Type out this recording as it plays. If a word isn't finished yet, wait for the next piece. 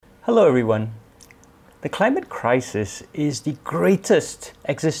Hello, everyone. The climate crisis is the greatest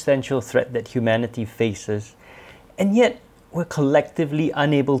existential threat that humanity faces, and yet we're collectively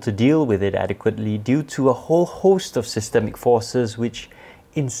unable to deal with it adequately due to a whole host of systemic forces which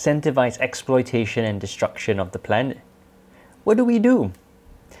incentivize exploitation and destruction of the planet. What do we do?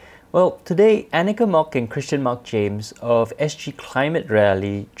 Well, today, Annika Mok and Christian Mark James of SG Climate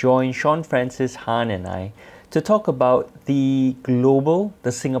Rally join Sean Francis Hahn and I to talk about the global, the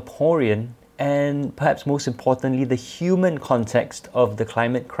Singaporean, and perhaps most importantly, the human context of the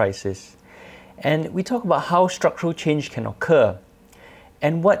climate crisis. And we talk about how structural change can occur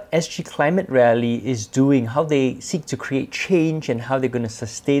and what SG Climate Rally is doing, how they seek to create change and how they're going to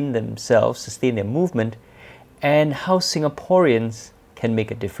sustain themselves, sustain their movement, and how Singaporeans can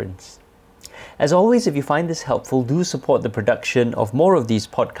make a difference. As always, if you find this helpful, do support the production of more of these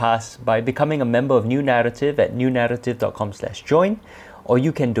podcasts by becoming a member of New Narrative at newnarrative.com/join, or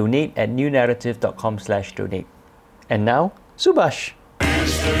you can donate at newnarrative.com/donate. And now, Subhash.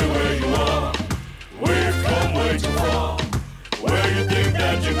 Please stay where you are. We've come way too far. Where you think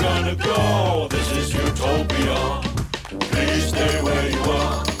that you're gonna go? This is utopia. Please stay where you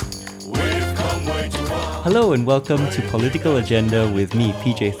are. We've come way too far. Hello and welcome to Political Agenda with me,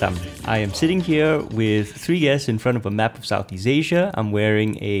 PJ Thum. I am sitting here with three guests in front of a map of Southeast Asia. I'm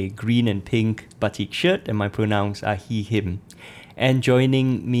wearing a green and pink batik shirt and my pronouns are he, him. And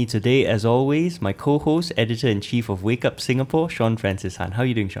joining me today, as always, my co-host, editor-in-chief of Wake Up Singapore, Sean Francis Hahn. How are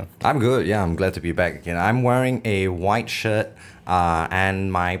you doing, Sean? I'm good. Yeah, I'm glad to be back again. I'm wearing a white shirt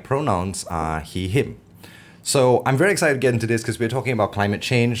and my pronouns are he, him. So I'm very excited to get into this because we're talking about climate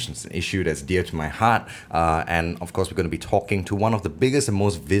change. It's an issue that's dear to my heart. And of course, we're going to be talking to one of the biggest and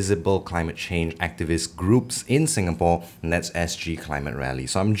most visible climate change activist groups in Singapore, and that's SG Climate Rally.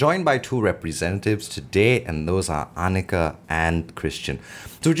 So I'm joined by two representatives today, and those are Annika and Christian.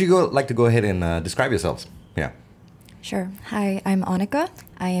 So would you like to go ahead and describe yourselves? Yeah. Sure. Hi, I'm Annika.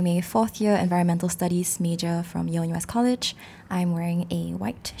 I am a fourth-year environmental studies major from Yale US College. I'm wearing a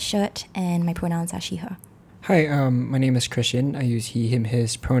white shirt, and my pronouns are she, her. Hi, my name is Christian. I use he, him,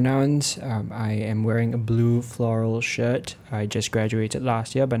 his pronouns. I am wearing a blue floral shirt. I just graduated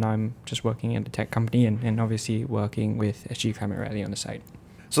last year, but now I'm just working at a tech company and obviously working with SG Climate Rally on the side.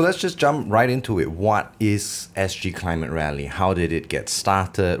 So let's just jump right into it. What is SG Climate Rally? How did it get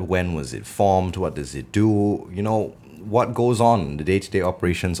started? When was it formed? What does it do? You know, what goes on, the day-to-day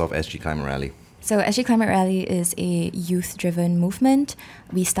operations of SG Climate Rally? So SG Climate Rally is a youth-driven movement.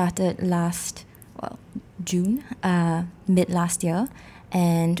 We started June, mid last year,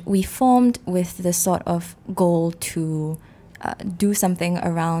 and we formed with the sort of goal to do something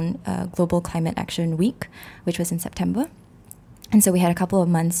around Global Climate Action Week, which was in September. And so we had a couple of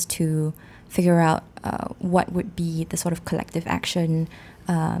months to figure out what would be the sort of collective action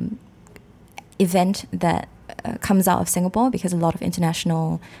event that comes out of Singapore, because a lot of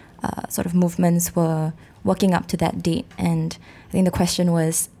international sort of movements were working up to that date. And I think the question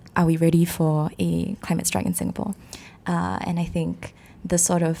was, are we ready for a climate strike in Singapore? And I think the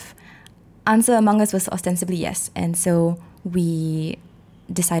sort of answer among us was ostensibly yes. And so we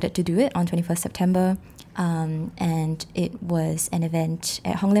decided to do it on 21st September. And it was an event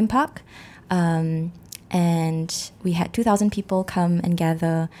at Hong Lim Park. And we had 2,000 people come and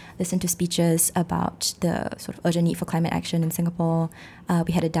gather, listen to speeches about the sort of urgent need for climate action in Singapore.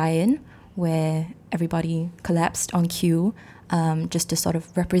 We had a die-in where everybody collapsed on cue, just to sort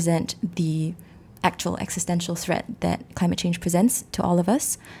of represent the actual existential threat that climate change presents to all of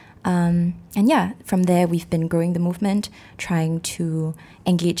us. And from there, we've been growing the movement, trying to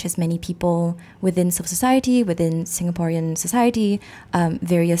engage as many people within civil society, within Singaporean society,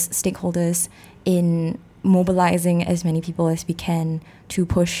 various stakeholders, in mobilizing as many people as we can to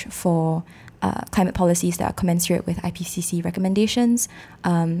push for climate policies that are commensurate with IPCC recommendations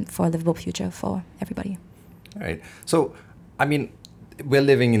for a livable future for everybody. All right. So, I mean, we're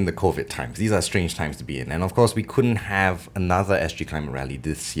living in the COVID times. These are strange times to be in. And of course, we couldn't have another SG Climate Rally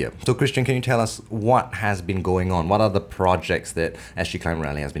this year. So, Christian, can you tell us what has been going on? What are the projects that SG Climate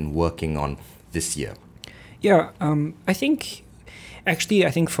Rally has been working on this year? Yeah, I think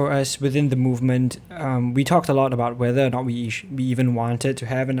for us within the movement, we talked a lot about whether or not we even wanted to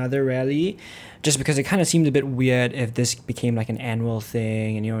have another rally, just because it kind of seemed a bit weird if this became like an annual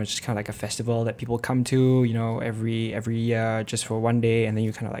thing, and it's just kind of like a festival that people come to, every year just for one day, and then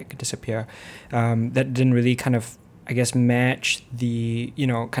you kind of like disappear. That didn't really kind of, I guess, match the,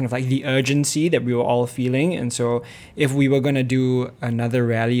 kind of like the urgency that we were all feeling. And so if we were going to do another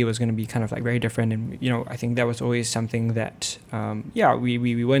rally, it was going to be kind of like very different. And, I think that was always something that,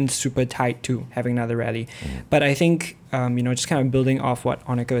 we weren't super tight to having another rally. But I think, just kind of building off what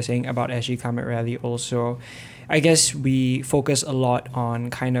Onika was saying about SG Climate Rally also, I guess we focus a lot on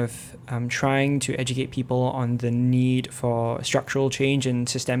kind of trying to educate people on the need for structural change and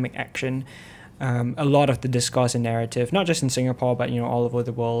systemic action. A lot of the discourse and narrative, not just in Singapore, but, all over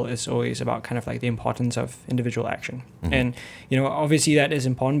the world, is always about kind of like the importance of individual action. And, obviously that is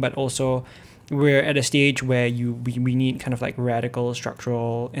important, but also we're at a stage where we need kind of like radical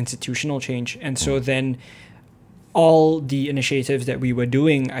structural institutional change. And so then all the initiatives that we were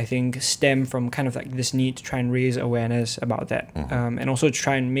doing, I think, stem from kind of like this need to try and raise awareness about that, and also to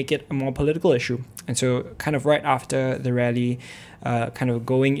try and make it a more political issue. And so kind of right after the rally, kind of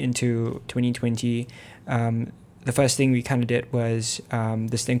going into 2020, the first thing we kind of did was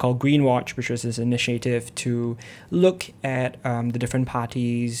this thing called Green Watch, which was this initiative to look at the different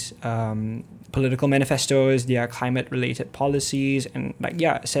parties' political manifestos, their climate-related policies, and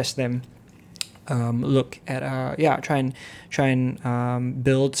assess them. Look at try and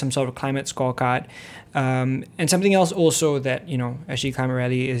build some sort of climate scorecard, and something else also that SG Climate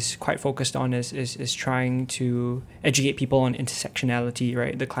Rally is quite focused on is trying to educate people on intersectionality.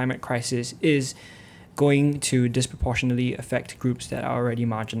 Right, the climate crisis is going to disproportionately affect groups that are already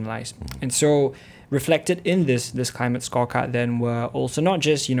marginalized, and so reflected in this climate scorecard then were also not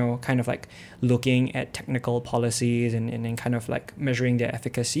just kind of like looking at technical policies and kind of like measuring their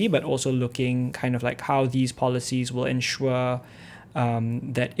efficacy, but also looking kind of like how these policies will ensure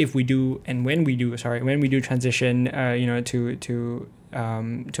that if we do and when we do transition to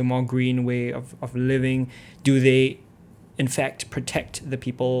a more green way of living, do they in fact protect the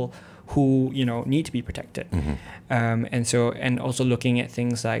people who need to be protected. And also looking at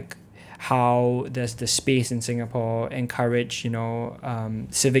things like how does the space in Singapore encourage,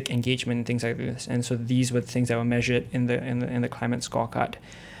 civic engagement and things like this. And so these were the things that were measured in the climate scorecard.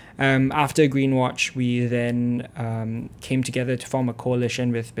 After Green Watch, we then came together to form a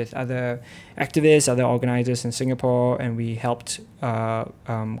coalition with other activists, other organizers in Singapore, and we helped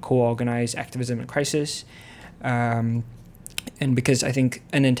co-organize Activism in Crisis. And because I think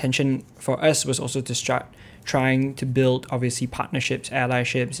an intention for us was also to start trying to build, obviously, partnerships,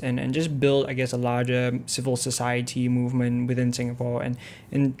 allyships, and just build, I guess, a larger civil society movement within Singapore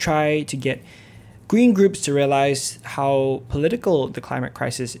and try to get green groups to realize how political the climate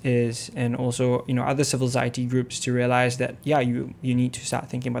crisis is, and also, other civil society groups to realize that, you need to start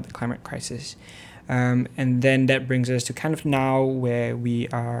thinking about the climate crisis. And then that brings us to kind of now where we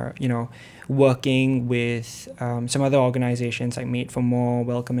are, working with some other organizations like Made for More,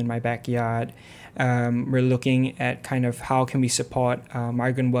 Welcome in My Backyard. We're looking at kind of how can we support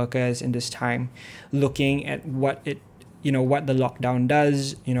migrant workers in this time, looking at what the lockdown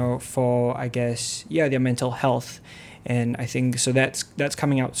does, for, I guess, their mental health. And I think so that's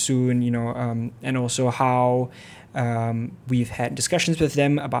coming out soon, and also how we've had discussions with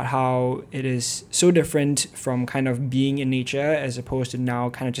them about how it is so different from kind of being in nature as opposed to now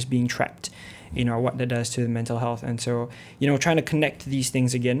kind of just being trapped, what that does to the mental health. And so, trying to connect these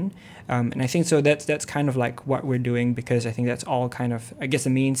things again. And I think so that's kind of like what we're doing, because I think that's all kind of, I guess, the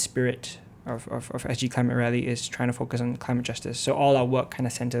main spirit of SG Climate Rally is trying to focus on climate justice. So all our work kind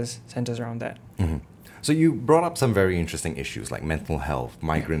of centers around that. Mm-hmm. So you brought up some very interesting issues like mental health,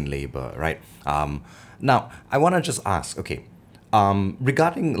 migrant labor, right? Now, I want to just ask, okay,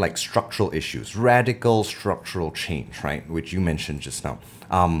 regarding like structural issues, radical structural change, right, which you mentioned just now,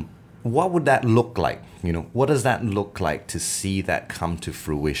 what would that look like? What does that look like to see that come to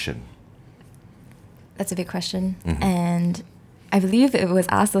fruition? That's a big question. Mm-hmm. And I believe it was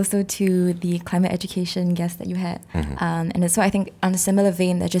asked also to the climate education guest that you had. Mm-hmm. And so I think on a similar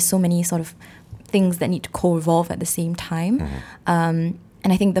vein, there's just so many sort of things that need to co-evolve at the same time. Mm-hmm.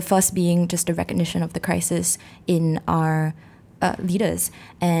 And I think the first being just a recognition of the crisis in our leaders.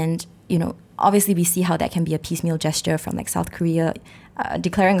 And, obviously we see how that can be a piecemeal gesture from like South Korea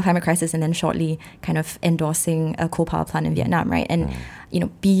declaring a climate crisis and then shortly kind of endorsing a coal power plant in Vietnam, right? And,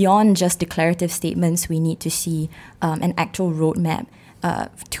 beyond just declarative statements, we need to see an actual roadmap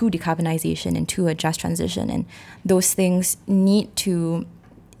to decarbonization and to a just transition. And those things need to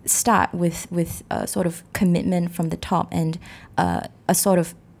start with a sort of commitment from the top and a sort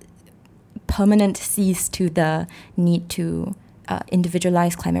of permanent cease to the need to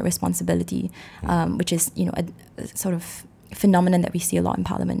individualize climate responsibility, which is, a sort of phenomenon that we see a lot in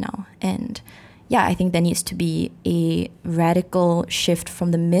Parliament now. And I think there needs to be a radical shift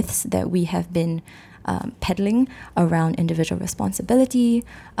from the myths that we have been peddling around individual responsibility,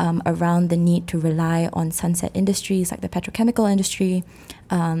 around the need to rely on sunset industries like the petrochemical industry.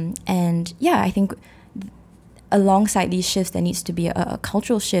 And yeah, I think alongside these shifts, there needs to be a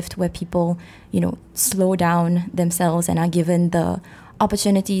cultural shift where people, slow down themselves and are given the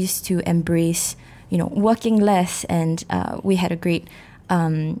opportunities to embrace, working less. And we had a great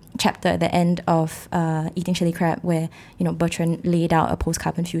chapter at the end of Eating Chili Crab where, Bertrand laid out a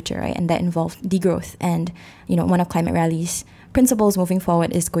post-carbon future, right? And that involved degrowth. And, one of Climate Rally's principles moving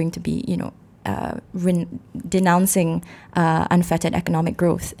forward is going to be, denouncing unfettered economic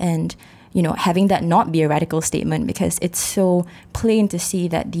growth and, having that not be a radical statement, because it's so plain to see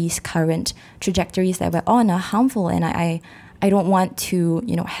that these current trajectories that we're on are harmful. And I don't want to,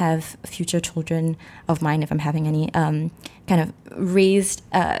 have future children of mine, if I'm having any, kind of raised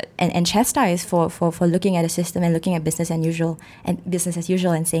and chastised for looking at a system and looking at business as usual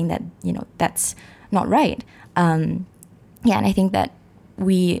and saying that, that's not right. And I think that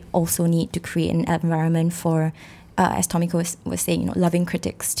we also need to create an environment for, as Tomiko was saying, loving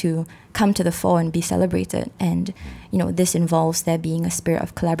critics to come to the fore and be celebrated. And, this involves there being a spirit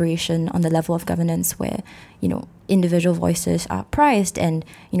of collaboration on the level of governance where, individual voices are prized and,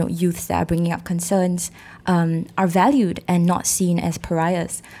 youths that are bringing up concerns are valued and not seen as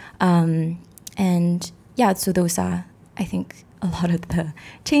pariahs. And yeah, so those are, I think, a lot of the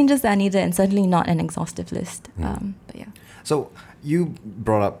changes that are needed, and certainly not an exhaustive list. But yeah. So you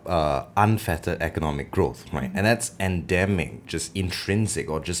brought up unfettered economic growth, right? And that's endemic, just intrinsic,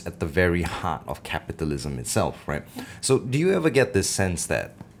 or just at the very heart of capitalism itself, right? So do you ever get this sense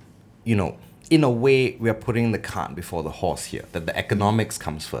that, in a way, we are putting the cart before the horse here, that the economics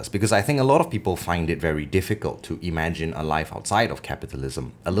comes first? Because I think a lot of people find it very difficult to imagine a life outside of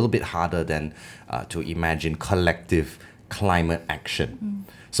capitalism, a little bit harder than to imagine collective climate action.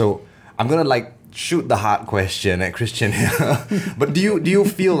 So I'm going to shoot the hard question at Christian here. But do you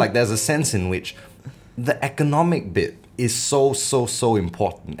feel like there's a sense in which the economic bit is so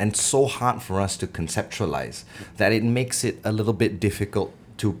important and so hard for us to conceptualize that it makes it a little bit difficult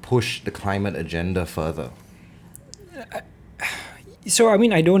to push the climate agenda further? So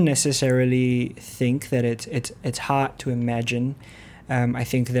I don't necessarily think that it's hard to imagine. I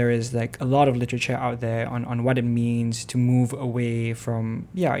think there is a lot of literature out there on what it means to move away from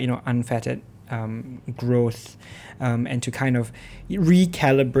unfettered growth, and to kind of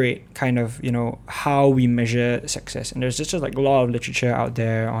recalibrate how we measure success. And there's just a lot of literature out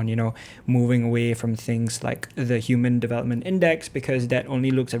there on moving away from things like the Human Development Index, because that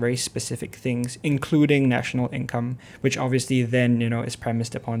only looks at very specific things, including national income, which obviously then is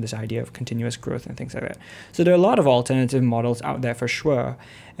premised upon this idea of continuous growth and things like that. So there are a lot of alternative models out there for sure,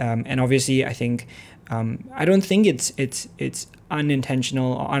 and obviously I think I don't think it's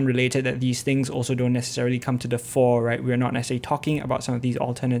unintentional or unrelated that these things also don't necessarily come to the fore, right? We're not necessarily talking about some of these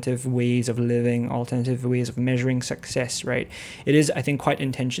alternative ways of living, alternative ways of measuring success, right? It is, I think, quite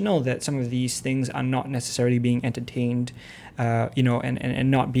intentional that some of these things are not necessarily being entertained,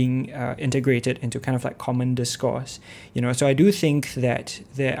 and not being integrated into kind of common discourse, So I do think that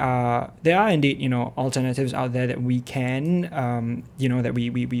there are indeed, alternatives out there that we can, that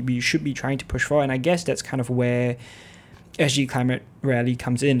we should be trying to push for. And I guess that's kind of where SG Climate Rally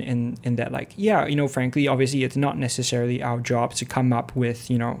comes in that frankly, obviously it's not necessarily our job to come up with,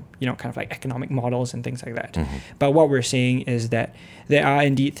 kind of economic models and things like that. Mm-hmm. But what we're saying is that there are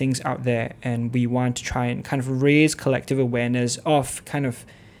indeed things out there, and we want to try and kind of raise collective awareness of kind of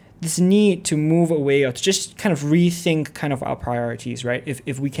this need to move away, or to just kind of rethink kind of our priorities, right?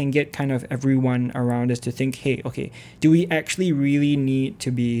 If we can get kind of everyone around us to think, hey, okay, do we actually really need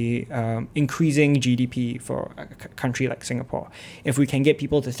to be increasing GDP for a country like Singapore? If we can get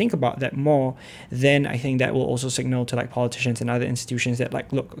people to think about that more, then I think that will also signal to politicians and other institutions that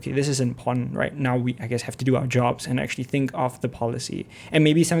look, okay, this is important, right? Now we, I guess, have to do our jobs and actually think of the policy. And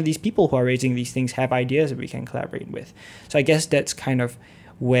maybe some of these people who are raising these things have ideas that we can collaborate with. So I guess that's kind of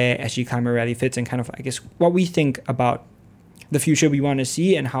where SG Climate Rally fits, and kind of, I guess, what we think about the future we want to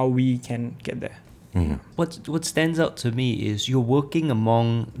see and how we can get there. Mm-hmm. What stands out to me is you're working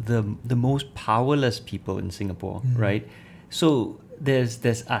among the most powerless people in Singapore, right? So there's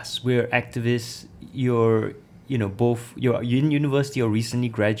us. We're activists. You're in university or recently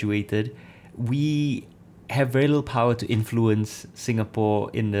graduated. We have very little power to influence Singapore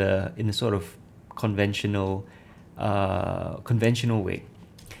in the sort of conventional way.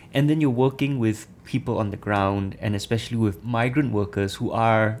 And then you're working with people on the ground, and especially with migrant workers, who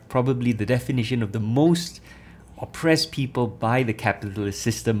are probably the definition of the most oppressed people by the capitalist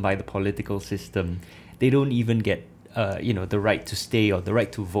system, by the political system. They don't even get, the right to stay or the right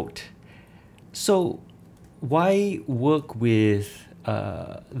to vote. So, why work with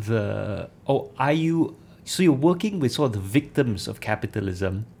so you're working with sort of the victims of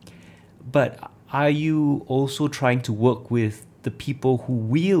capitalism, but are you also trying to work with the people who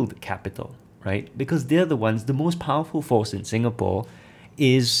wield capital, right? Because they're the ones, the most powerful force in Singapore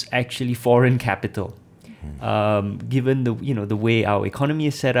is actually foreign capital. Given the way our economy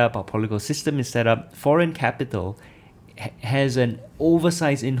is set up, our political system is set up, foreign capital has an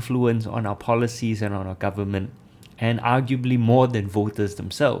oversized influence on our policies and on our government, and arguably more than voters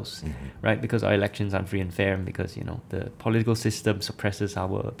themselves, right? Because our elections aren't free and fair, and because the political system suppresses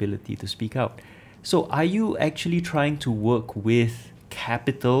our ability to speak out. So, are you actually trying to work with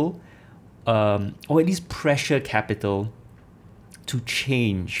capital, or at least pressure capital, to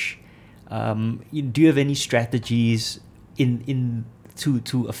change? Do you have any strategies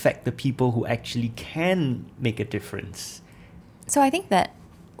to affect the people who actually can make a difference? So I think that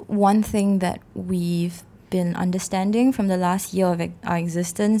one thing that we've been understanding from the last year of our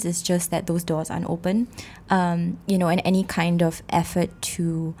existence is just that those doors aren't open. And any kind of effort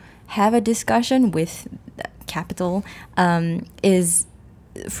to have a discussion with capital is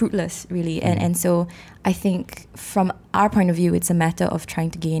fruitless, really. And so I think from our point of view, it's a matter of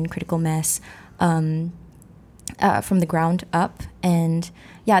trying to gain critical mass from the ground up. And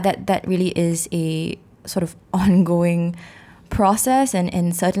that really is a sort of ongoing process,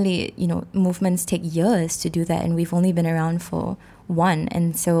 and certainly movements take years to do that, and we've only been around for one.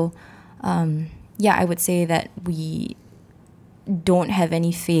 And so I would say that we don't have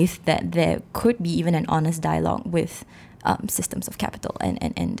any faith that there could be even an honest dialogue with systems of capital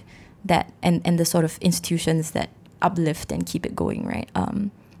and the sort of institutions that uplift and keep it going, right?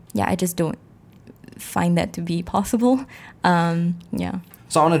 I just don't find that to be possible.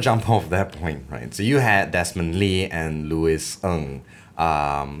 So I want to jump off that point, right? So you had Desmond Lee and Louis Ng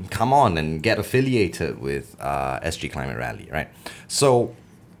come on and get affiliated with SG Climate Rally, right? So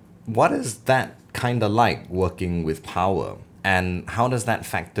what is that kind of like, working with power? And how does that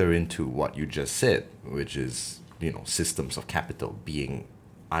factor into what you just said, which is, systems of capital being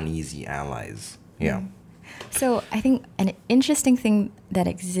uneasy allies? Yeah. So I think an interesting thing that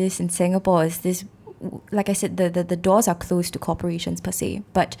exists in Singapore is this, like I said, the doors are closed to corporations per se,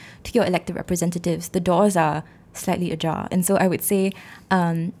 but to your elected representatives, the doors are slightly ajar. And so I would say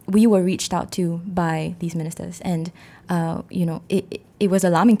we were reached out to by these ministers, and it was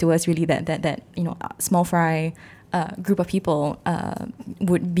alarming to us really that small fry group of people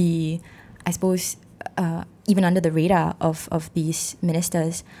would be, I suppose, even under the radar of these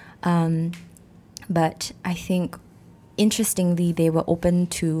ministers. But I think, interestingly, they were open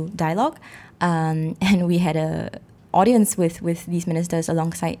to dialogue, and we had a audience with these ministers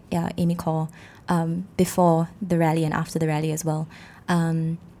alongside Amy Khor before the rally and after the rally as well.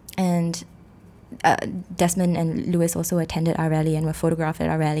 And Desmond and Louis also attended our rally and were photographed at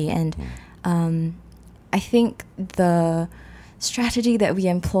our rally. And I think the strategy that we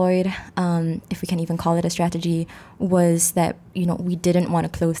employed, if we can even call it a strategy, was that we didn't want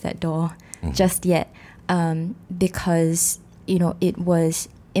to close that door just yet, because it was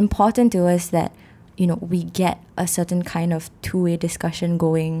important to us that we get a certain kind of two-way discussion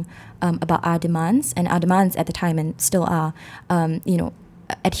going about our demands, and our demands at the time, and still are,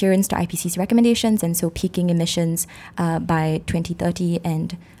 adherence to IPCC recommendations, and so peaking emissions by 2030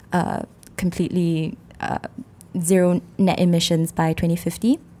 and completely zero net emissions by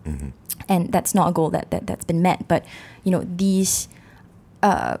 2050. And that's not a goal that's been met, but these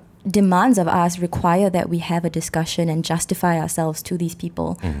demands of ours require that we have a discussion and justify ourselves to these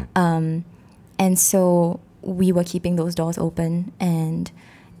people. And so we were keeping those doors open, and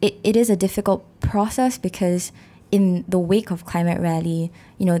it is a difficult process because in the wake of Climate Rally,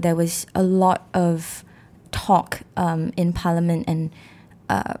 there was a lot of talk in Parliament, and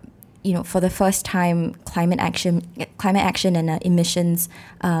for the first time, climate action and emissions,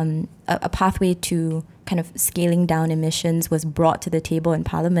 a pathway to kind of scaling down emissions was brought to the table in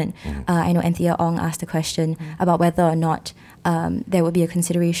Parliament. I know Anthea Ong asked a question about whether or not there would be a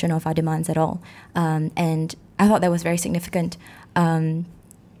consideration of our demands at all. And I thought that was very significant. And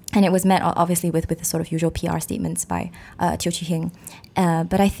it was met, obviously, with the sort of usual PR statements by Teo Chee Hean.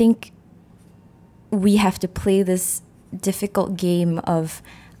 But I think we have to play this difficult game of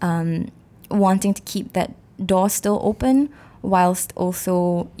wanting to keep that door still open, whilst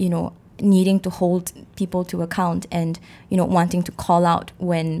also, needing to hold people to account, and, wanting to call out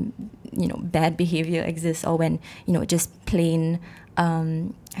when, bad behavior exists, or when, just plain,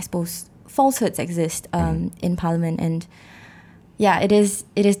 I suppose, falsehoods exist in Parliament. And yeah, it is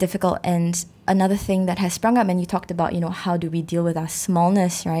difficult. And another thing that has sprung up, and you talked about, how do we deal with our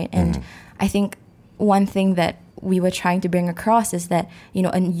smallness, right? And I think one thing that we were trying to bring across is that,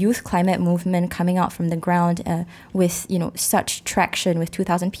 a youth climate movement coming out from the ground with, such traction with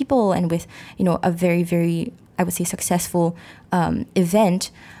 2,000 people and with, a very, very, I would say, successful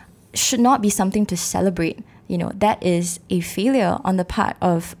event should not be something to celebrate. That is a failure on the part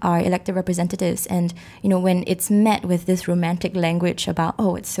of our elected representatives. And, when it's met with this romantic language about,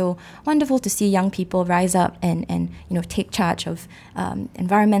 oh, it's so wonderful to see young people rise up and take charge of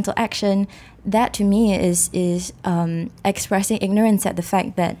environmental action, that to me is expressing ignorance at the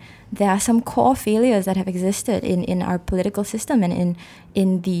fact that there are some core failures that have existed in our political system and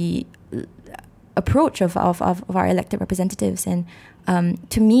in the approach of our elected representatives. And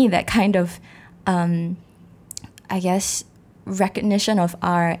to me, that kind of I guess, recognition of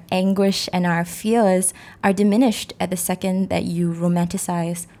our anguish and our fears are diminished at the second that you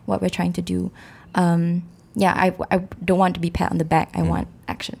romanticize what we're trying to do. I don't want to be pat on the back. I want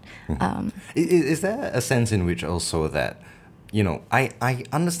action. Is there a sense in which also that, I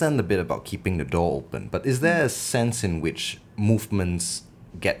understand a bit about keeping the door open, but is there a sense in which movements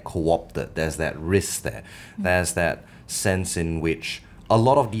get co-opted? There's that risk there. There's that sense in which a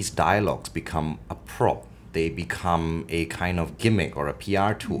lot of these dialogues become a prop. They become a kind of gimmick or a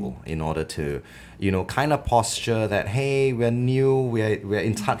PR tool in order to, kind of posture that, hey, we're new, we're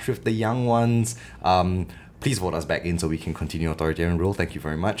in touch with the young ones. Please vote us back in so we can continue authoritarian rule. Thank you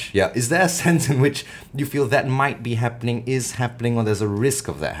very much. Yeah, is there a sense in which you feel that might be happening, is happening, or there's a risk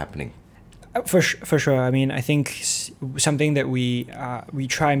of that happening? For sure. I mean, I think something that we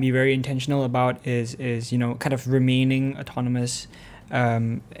try and be very intentional about is kind of remaining autonomous.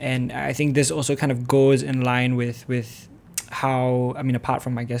 And I think this also kind of goes in line with how, I mean, apart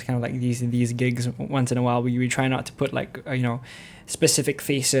from, I guess, kind of like these gigs once in a while, we try not to put like, specific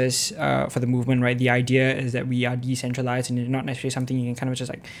faces for the movement, right? The idea is that we are decentralized and it's not necessarily something you can kind of just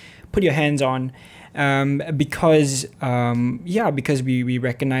like put your hands on, because we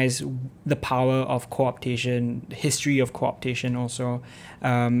recognize the power of co-optation, the history of co-optation also,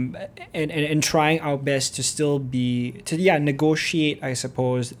 and trying our best to still negotiate, I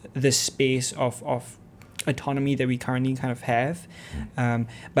suppose, this space of autonomy that we currently kind of have,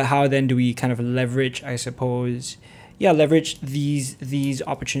 but how then do we kind of leverage, I suppose, leverage these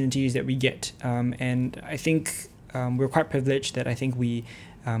opportunities that we get, and I think we're quite privileged that I think we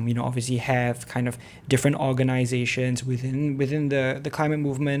obviously have kind of different organizations within the climate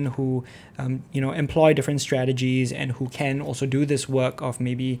movement who employ different strategies and who can also do this work of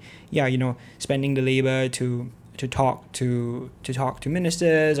maybe spending the labor to talk to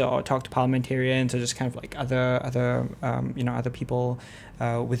ministers or talk to parliamentarians or just kind of like other people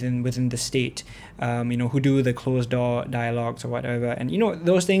within the state, who do the closed door dialogues or whatever, and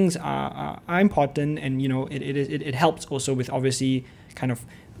those things are important, and it helps also with obviously kind of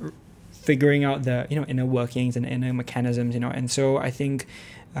figuring out the inner workings and inner mechanisms, and so I think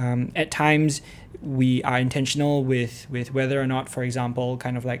at times we are intentional with whether or not, for example,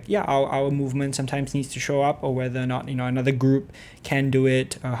 kind of like our movement sometimes needs to show up, or whether or not another group can do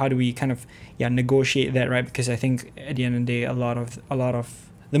it. How do we kind of negotiate that, right? Because I think at the end of the day, a lot of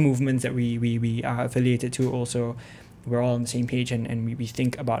the movements that we are affiliated to also, we're all on the same page, and we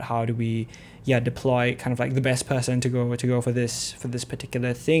think about how do we deploy kind of like the best person to go for this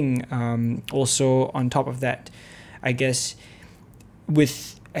particular thing. Also on top of that, I guess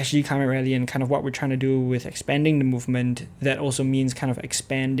with SG Climate Rally and kind of what we're trying to do with expanding the movement, that also means kind of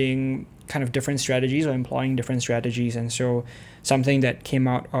expanding kind of different strategies or employing different strategies. And so something that came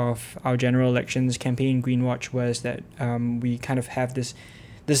out of our general elections campaign, Greenwatch, was that we kind of have this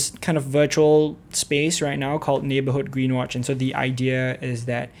kind of virtual space right now called Neighborhood Greenwatch. And so the idea is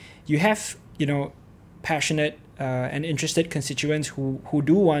that you have passionate and interested constituents who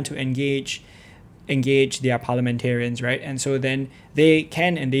do want to engage their parliamentarians, right? And so then they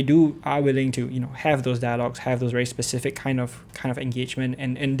can and they are willing to have those dialogues, have those very specific kind of engagement,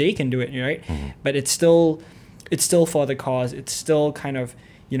 and they can do it, right? Mm-hmm. But it's still for the cause. It's still kind of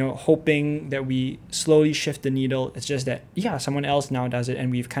hoping that we slowly shift the needle. It's just that someone else now does it, and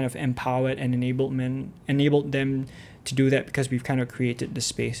we've kind of empowered and enabled them to do that because we've kind of created the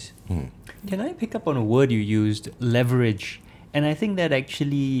space. Mm-hmm. Can I pick up on a word you used, leverage? And I think that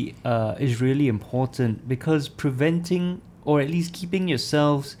actually is really important, because preventing, or at least keeping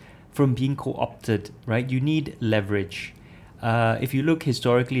yourselves from being co-opted, right? You need leverage. If you look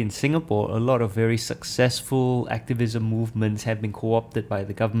historically in Singapore, a lot of very successful activism movements have been co-opted by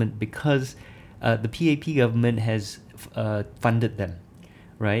the government because the PAP government has funded them,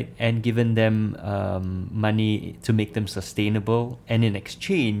 right, and given them money to make them sustainable, and in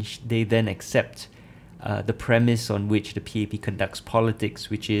exchange, they then accept the premise on which the PAP conducts politics,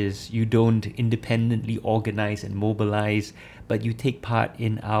 which is you don't independently organize and mobilize, but you take part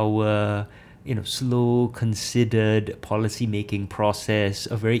in our slow, considered policy-making process,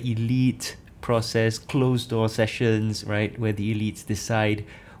 a very elite process, closed-door sessions, right, where the elites decide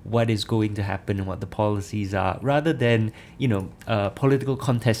what is going to happen and what the policies are, rather than, political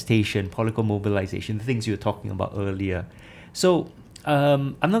contestation, political mobilization, the things you were talking about earlier. So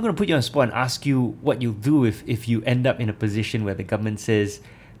I'm not going to put you on the spot and ask you what you'll do if you end up in a position where the government says,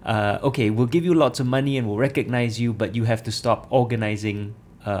 okay, we'll give you lots of money and we'll recognize you, but you have to stop organizing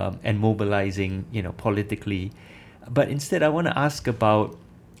and mobilizing, politically. But instead, I want to ask about,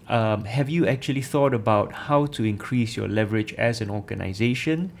 have you actually thought about how to increase your leverage as an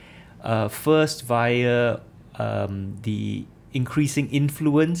organization? First, via the increasing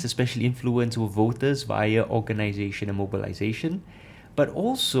influence, especially influence over voters via organization and mobilization, but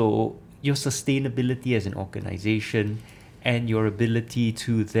also your sustainability as an organization and your ability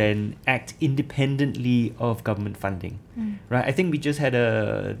to then act independently of government funding, right? I think we just had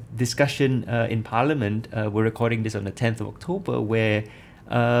a discussion in Parliament. We're recording this on the 10th of October, where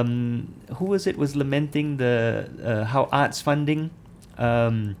who was lamenting the how arts funding,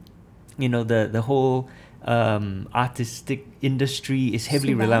 the whole artistic industry is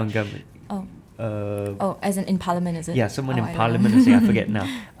heavily reliant on government. As in Parliament, is it? Yeah, someone in I Parliament is saying, I forget now.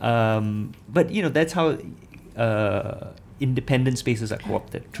 But that's how independent spaces are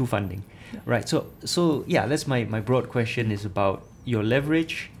co-opted through funding, right? So yeah, that's my broad question is about your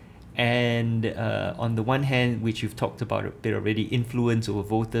leverage, and on the one hand, which you've talked about a bit already, influence over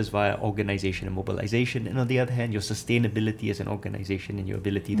voters via organization and mobilization, and on the other hand, your sustainability as an organization and your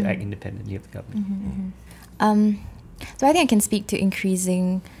ability to act independently of the government. So I think I can speak to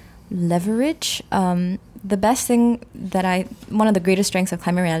increasing leverage. The best thing one of the greatest strengths of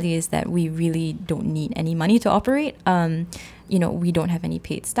Climate Rally is that we really don't need any money to operate. We don't have any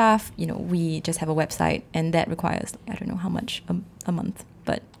paid staff. We just have a website, and that requires, I don't know how much a month,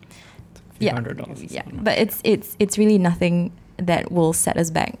 but yeah, $100. yeah. But it's really nothing that will set us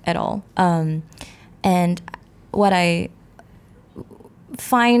back at all. And what I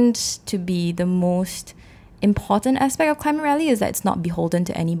find to be the most important aspect of Climate Rally is that it's not beholden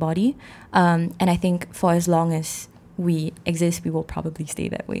to anybody. And I think for as long as we exist, we will probably stay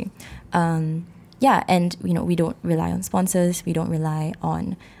that way. And we don't rely on sponsors, we don't rely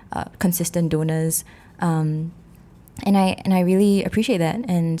on consistent donors. And I really appreciate that.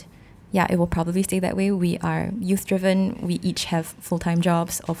 And yeah, it will probably stay that way. We are youth driven, we each have full-time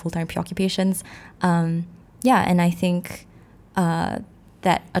jobs or full-time preoccupations. And I think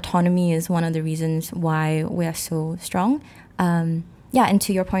that autonomy is one of the reasons why we are so strong. And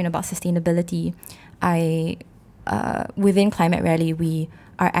to your point about sustainability, within Climate Rally, we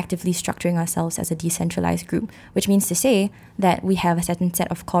are actively structuring ourselves as a decentralized group, which means to say that we have a certain set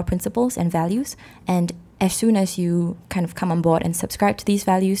of core principles and values, and as soon as you kind of come on board and subscribe to these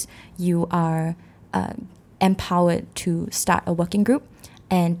values, you are empowered to start a working group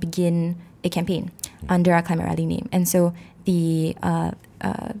and begin a campaign under our Climate Rally name. And so the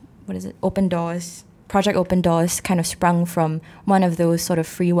Open Doors, Project Open Doors kind of sprung from one of those sort of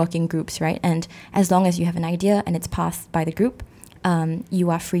free working groups, right? And as long as you have an idea and it's passed by the group,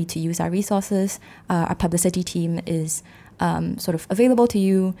 you are free to use our resources. Our publicity team is sort of available to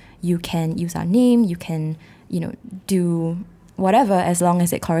you. You can use our name, you can, do whatever as long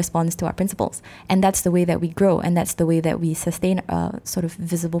as it corresponds to our principles. And that's the way that we grow, and that's the way that we sustain a sort of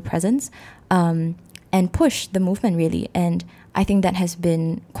visible presence and push the movement, really. And I think that has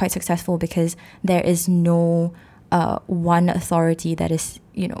been quite successful because there is no one authority that is,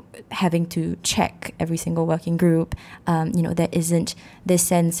 having to check every single working group. There isn't this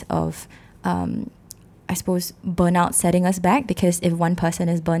sense of, I suppose, burnout setting us back, because if one person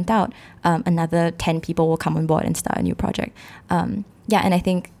is burnt out, another 10 people will come on board and start a new project. And I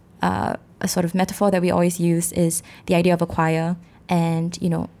think a sort of metaphor that we always use is the idea of a choir. And,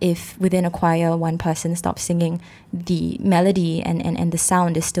 if within a choir one person stops singing, the melody and the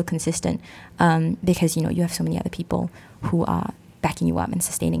sound is still consistent, because, you have so many other people who are backing you up and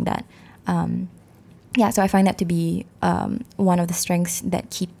sustaining that. So I find that to be one of the strengths that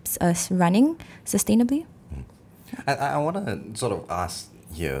keeps us running sustainably. I want to sort of ask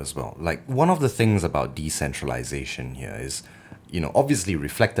here as well, like, one of the things about decentralization here is, obviously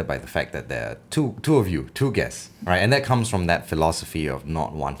reflected by the fact that there are two guests, right? And that comes from that philosophy of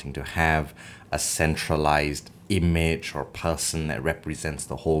not wanting to have a centralized image or person that represents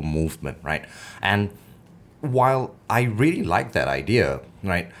the whole movement, right? And while I really like that idea,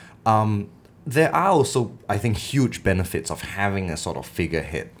 right, there are also, I think, huge benefits of having a sort of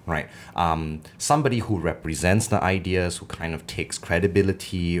figurehead, right? Somebody who represents the ideas, who kind of takes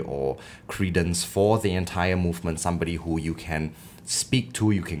credibility or credence for the entire movement, somebody who you can speak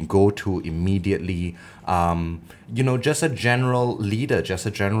to, you can go to immediately, just a general leader, just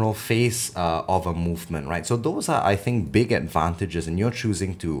a general face of a movement, right? So those are, I think, big advantages, and you're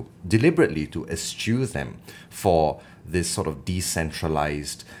choosing to deliberately to eschew them for this sort of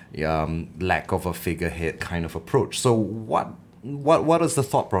decentralized, lack of a figurehead kind of approach. So what is the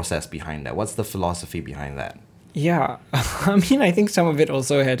thought process behind that? What's the philosophy behind that? Yeah, I mean, I think some of it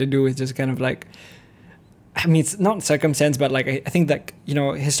also had to do with just kind of like, I mean, it's not circumstance, but like I think that,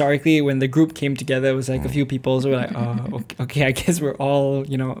 historically when the group came together, it was like a few people, so we're like, oh, okay, I guess we're all,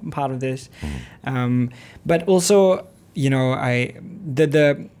 part of this. But also,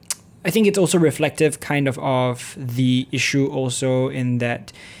 I think it's also reflective kind of the issue also in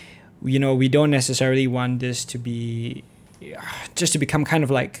that, we don't necessarily want this to be just to become kind of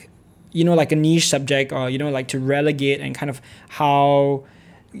like, like a niche subject, or, like to relegate and kind of how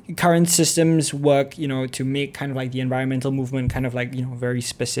current systems work, to make kind of like the environmental movement kind of like, very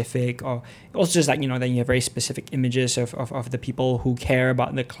specific, or also just like, then you have very specific images of the people who care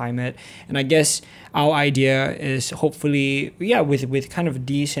about the climate. And I guess our idea is hopefully, with kind of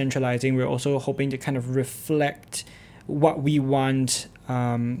decentralizing, we're also hoping to kind of reflect what we want.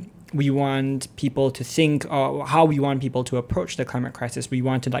 We want people to think, or how we want people to approach the climate crisis. We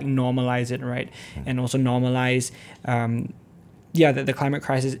want to like normalize it, right? And also normalize that the climate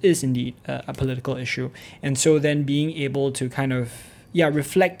crisis is indeed a political issue. And so then being able to kind of,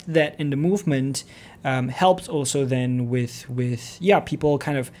 reflect that in the movement helps also then with people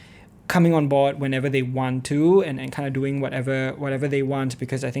kind of coming on board whenever they want to, and kind of doing whatever they want.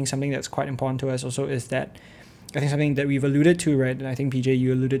 Because I think something that's quite important to us also is that, I think something that we've alluded to, right, and I think PJ,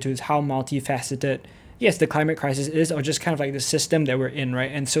 you alluded to, is how multifaceted, yes, the climate crisis is, or just kind of like the system that we're in,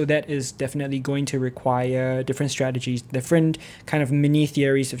 right? And so that is definitely going to require different strategies, different kind of mini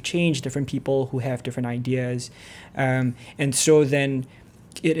theories of change, different people who have different ideas. And so then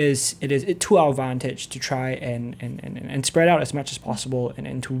it is to our advantage to try and spread out as much as possible,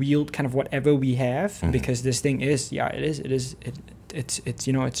 and to wield kind of whatever we have, because this thing is,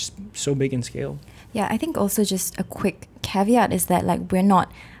 it's so big in scale. Yeah, I think also just a quick caveat is that like we're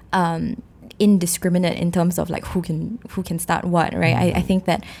not indiscriminate in terms of like who can start what, right? I think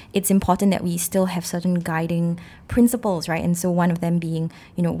that it's important that we still have certain guiding principles, right? And so one of them being,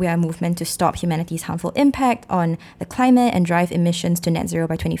 we are a movement to stop humanity's harmful impact on the climate and drive emissions to net zero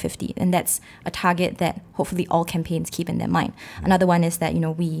by 2050. And that's a target that hopefully all campaigns keep in their mind. Another one is that,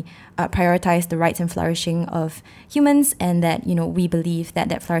 we prioritize the rights and flourishing of humans, and that, we believe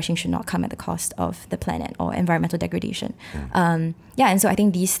that flourishing should not come at the cost of the planet or environmental degradation. And so I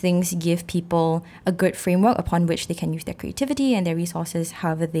think these things give people a good framework upon which they can use their creativity and their resources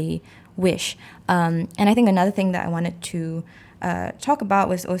however they wish. And I think another thing that I wanted to talk about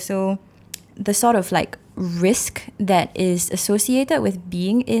was also the sort of like risk that is associated with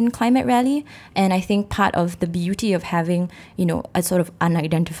being in Climate Rally. And I think part of the beauty of having, a sort of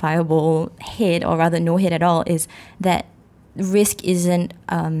unidentifiable head, or rather no head at all, is that risk isn't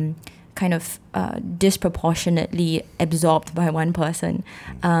kind of disproportionately absorbed by one person.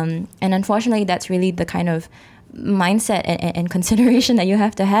 And unfortunately, that's really the kind of mindset and consideration that you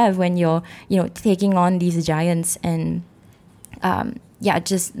have to have when you're, taking on these giants. And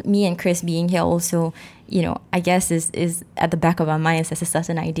just me and Chris being here also, I guess is at the back of our minds. There's a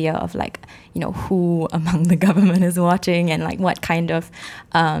certain idea of like, who among the government is watching, and like what kind of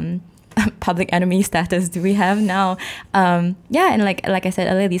public enemy status do we have now? And like I said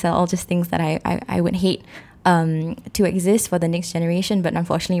earlier, these are all just things that I would hate to exist for the next generation, but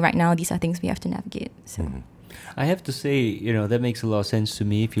unfortunately right now these are things we have to navigate. So I have to say, that makes a lot of sense to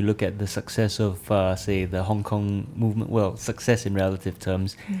me if you look at the success of, say, the Hong Kong movement. Well, success in relative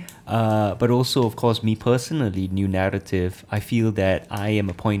terms. But also, of course, me personally, New Narrative, I feel that I am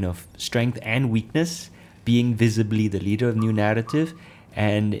a point of strength and weakness, being visibly the leader of New Narrative.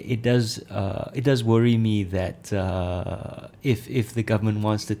 And it does worry me that if the government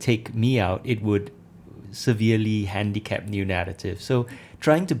wants to take me out, it would severely handicap New Narrative. So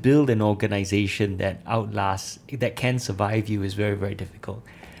trying to build an organization that can survive you is very, very difficult,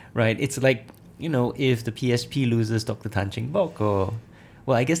 right? It's like, if the PSP loses Dr. Tan Cheng Bock, or,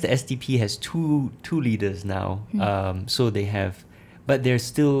 well, I guess the SDP has two leaders now. So they have, but they're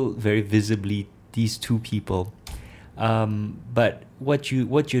still very visibly these two people. But what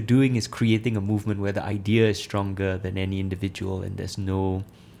you're doing is creating a movement where the idea is stronger than any individual, and there's no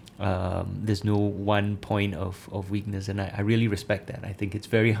There's no one point of weakness, and I really respect that. I think it's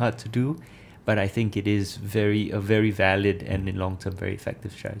very hard to do, but I think it is a very valid and in long term very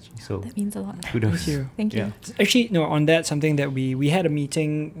effective strategy. So That means a lot. kudos. Thank you. Thank you. Yeah. Actually, no. On that, something that we had a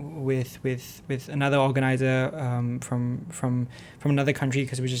meeting with another organizer from another country,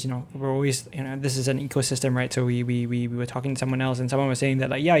 because we just we're always this is an ecosystem, right? So we were talking to someone else, and someone was saying that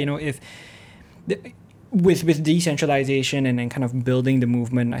like if with decentralization and then kind of building the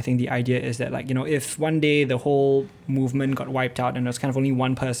movement, I think the idea is that like if one day the whole movement got wiped out and there's kind of only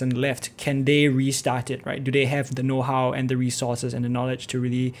one person left, can they restart it, right? Do they have the know-how and the resources and the knowledge to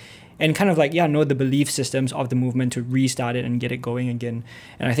really and kind of like know the belief systems of the movement to restart it and get it going again?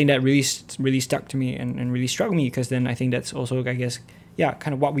 And I think that really stuck to me and really struck me, because then I think that's also, I guess,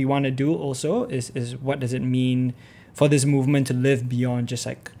 kind of what we want to do also is what does it mean for this movement to live beyond just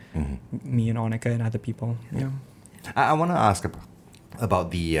like me and Onika and other people. Yeah. I want to ask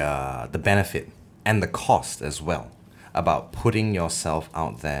about the benefit and the cost as well, about putting yourself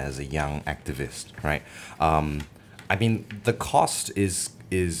out there as a young activist, right? I mean, the cost is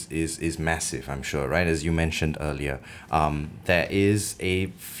massive, I'm sure, right? As you mentioned earlier, there is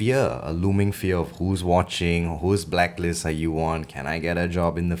a looming fear of who's watching, whose blacklist are you on, can I get a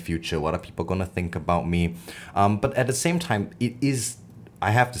job in the future, what are people going to think about me? But at the same time, it is, I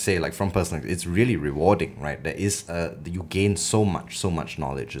have to say, like from personal, it's really rewarding, right? There is you gain so much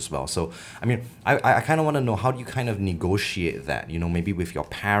knowledge as well. So I mean, I kind of want to know, how do you kind of negotiate that? Maybe with your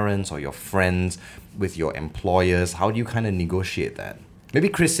parents or your friends, with your employers. How do you kind of negotiate that? Maybe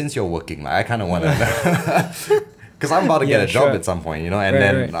Chris, since you're working, like I kind of want to, because I'm about to get a job at some point, and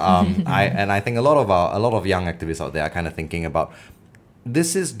then I think a lot of young activists out there are kind of thinking about,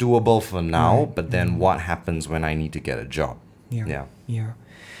 this is doable for now, but then what happens when I need to get a job? Yeah.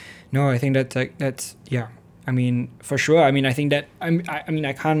 No, I think that's I mean, for sure. I mean, I think that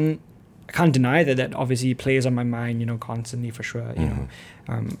I can't deny that obviously plays on my mind, constantly, for sure.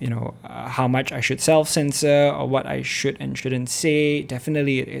 How much I should self-censor or what I should and shouldn't say.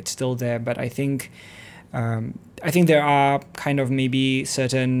 Definitely, it's still there. But I think there are kind of maybe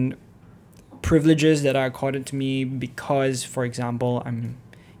certain privileges that are accorded to me because, for example, I'm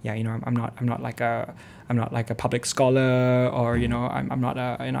not like a public scholar, or I'm not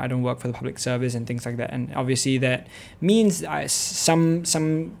I don't work for the public service and things like that, and obviously that means some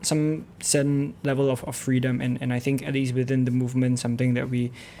certain level of freedom, and I think at least within the movement, something that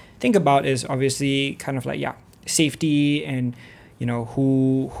we think about is obviously kind of like safety, and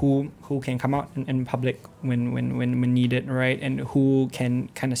who can come out in public when needed, right? And who can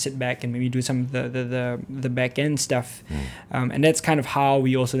kind of sit back and maybe do some of the back end stuff. And that's kind of how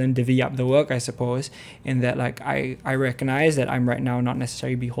we also then divvy up the work, I suppose, in that like I recognize that I'm right now not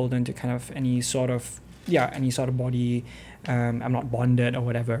necessarily beholden to kind of any sort of body. I'm not bonded or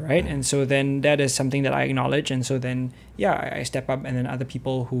whatever, right? And so then that is something that I acknowledge, and so then I step up, and then other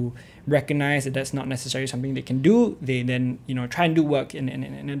people who recognize that that's not necessarily something they can do, they then try and do work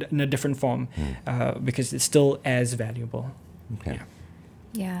in a different form, because it's still as valuable. Okay.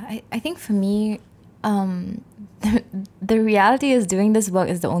 I think for me, the reality is doing this work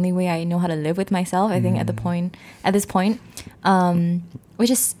is the only way I know how to live with myself. I think at this point, which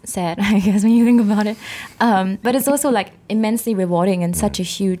is sad, I guess, when you think about it. But it's also like immensely rewarding and such a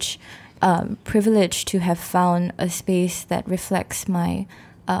huge privilege to have found a space that reflects my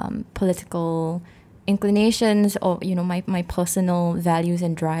political inclinations, or my personal values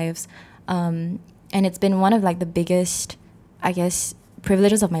and drives. And it's been one of like the biggest, I guess,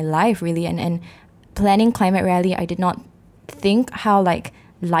 privileges of my life, really. And planning Climate Rally, I did not think how like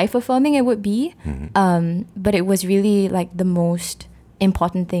life affirming it would be, but it was really like the most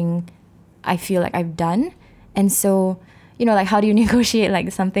important thing I feel like I've done. And so like how do you negotiate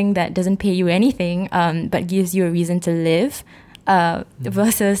like something that doesn't pay you anything but gives you a reason to live,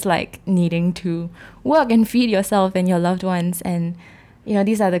 versus like needing to work and feed yourself and your loved ones? And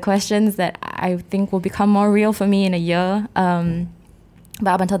these are the questions that I think will become more real for me in a year, but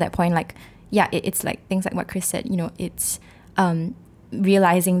up until that point, like it's like things like what Chris said, it's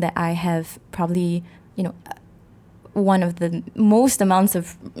realizing that I have probably one of the most amounts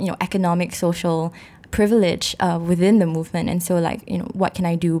of economic, social privilege within the movement, and so like what can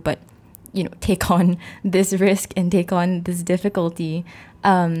I do but take on this risk and take on this difficulty,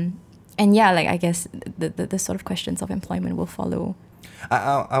 and like I guess the sort of questions of employment will follow.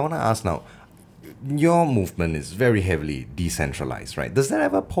 I want to ask now, your movement is very heavily decentralized, right? Does that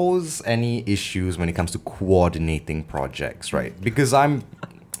ever pose any issues when it comes to coordinating projects, right? Because I'm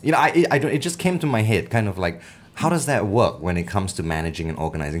I don't, it just came to my head kind of like, how does that work when it comes to managing and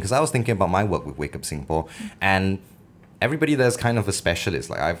organizing? Because I was thinking about my work with Wake Up Singapore, and everybody there's kind of a specialist.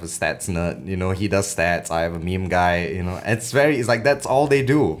 Like I have a stats nerd, he does stats. I have a meme guy, it's like that's all they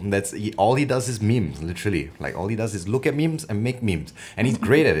do. All he does is memes, literally. Like all he does is look at memes and make memes, and he's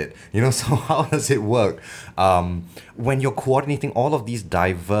great at it. So how does it work? When you're coordinating all of these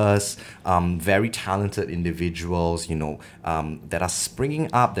diverse, very talented individuals, that are springing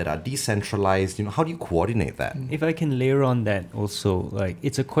up, that are decentralized, how do you coordinate that? If I can layer on that also, like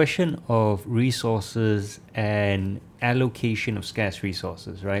it's a question of resources and allocation of scarce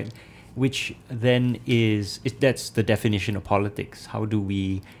resources, right? Which then that's the definition of politics. How do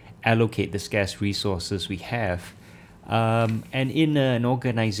we allocate the scarce resources we have? And in an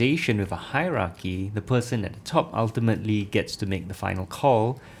organization with a hierarchy, the person at the top ultimately gets to make the final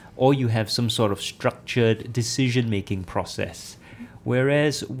call, or you have some sort of structured decision-making process.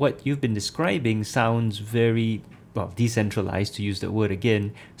 Whereas what you've been describing sounds very, decentralized, to use that word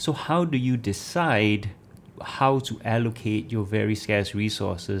again. So how do you decide how to allocate your very scarce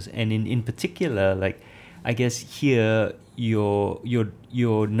resources? And in particular, like, I guess here,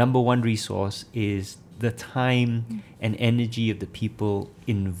 your number one resource is the time and energy of the people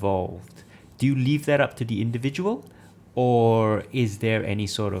involved. Do you leave that up to the individual, or is there any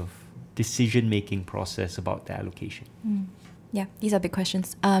sort of decision-making process about the allocation? Yeah, these are big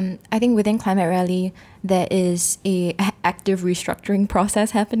questions. I think within Climate Rally, there is a active restructuring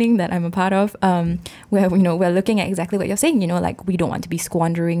process happening that I'm a part of, where we're looking at exactly what you're saying. Like we don't want to be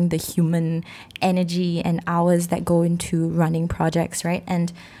squandering the human energy and hours that go into running projects, right?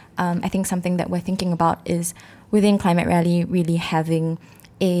 And I think something that we're thinking about is within Climate Rally really having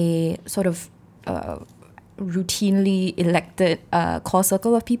a sort of routinely elected core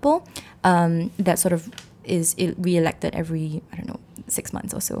circle of people that sort of is re-elected every, 6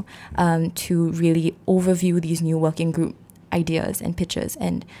 months or so, to really overview these new working group ideas and pitches,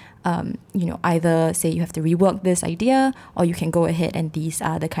 and either say you have to rework this idea, or you can go ahead and these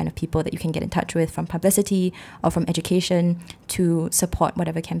are the kind of people that you can get in touch with from publicity or from education to support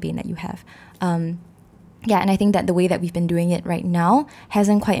whatever campaign that you have. And I think that the way that we've been doing it right now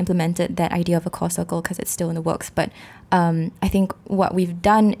hasn't quite implemented that idea of a core circle because it's still in the works. But I think what we've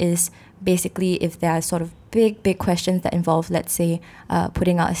done is basically, if there are sort of big questions that involve, let's say,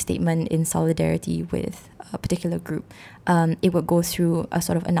 putting out a statement in solidarity with a particular group, it would go through a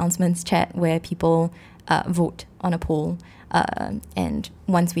sort of announcements chat where people vote on a poll. And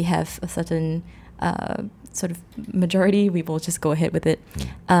once we have a certain sort of majority, we will just go ahead with it.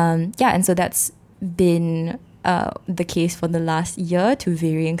 And so that's been the case for the last year to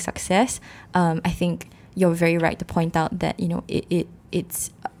varying success. I think you're very right to point out that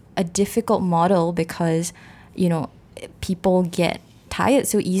it's a difficult model because people get tired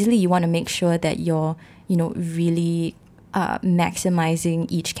so easily. You want to make sure that you're really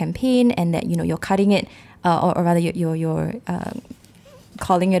maximizing each campaign, and that you're cutting it, or rather you're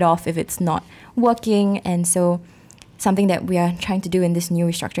calling it off if it's not working. And so something that we are trying to do in this new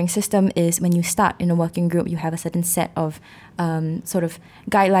restructuring system is when you start in a working group, you have a certain set of sort of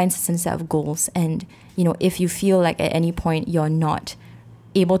guidelines, a certain set of goals. And, if you feel like at any point you're not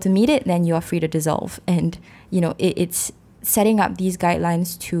able to meet it, then you are free to dissolve. And, it's setting up these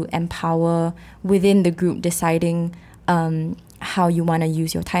guidelines to empower within the group deciding how you want to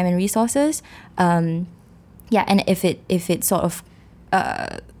use your time and resources. And if it sort of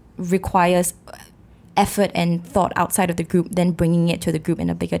requires effort and thought outside of the group, then bringing it to the group in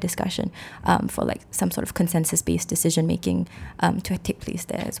a bigger discussion for like some sort of consensus-based decision-making to take place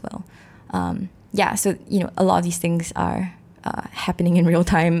there as well. So, a lot of these things are happening in real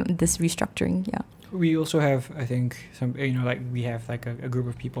time, this restructuring, We also have, I think, some, we have like a group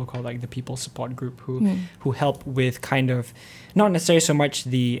of people called like the People Support Group who help with kind of, not necessarily so much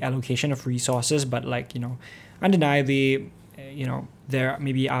the allocation of resources, but like, undeniably, there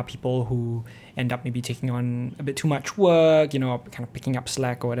maybe are people who end up maybe taking on a bit too much work, kind of picking up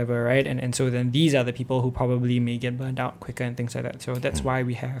slack or whatever, right? And so then these are the people who probably may get burned out quicker and things like that. So that's why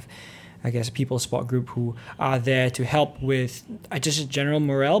we have, I guess, a people support group who are there to help with just general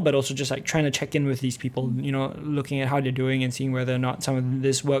morale, but also just like trying to check in with these people, looking at how they're doing and seeing whether or not some of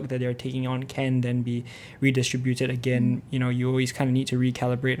this work that they're taking on can then be redistributed again. You always kind of need to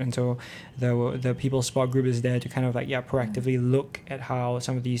recalibrate, and so the people support group is there to kind of like proactively look at how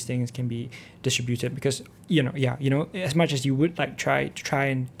some of these things can be distributed, because as much as you would like try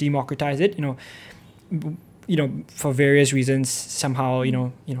and democratize it, for various reasons, somehow,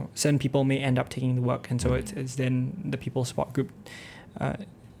 certain people may end up taking the work. And so it's then the people support group,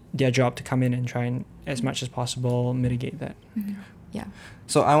 their job to come in and try and, as much as possible, mitigate that.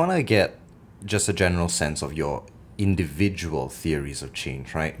 So I want to get just a general sense of your individual theories of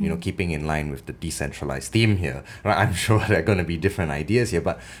change, right? You know, keeping in line with the decentralized theme here, right? I'm sure there are going to be different ideas here,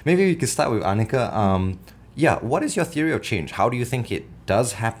 but maybe we could start with Annika. Yeah, what is your theory of change? How do you think it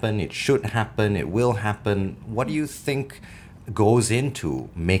does happen, it should happen, it will happen? What do you think goes into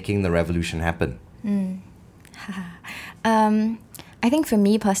making the revolution happen? I think for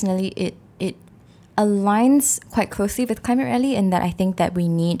me personally, it aligns quite closely with Climate Rally in that I think that we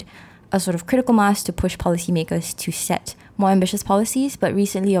need a sort of critical mass to push policymakers to set more ambitious policies. But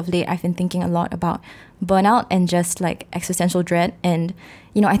recently of late, I've been thinking a lot about burnout and just like existential dread. And,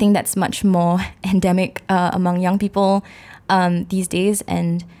 you know, I think that's much more endemic among young people these days.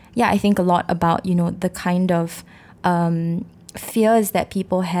 And yeah, I think a lot about, you know, the kind of fears that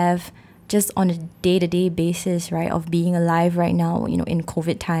people have just on a day-to-day basis, right, of being alive right now, you know, in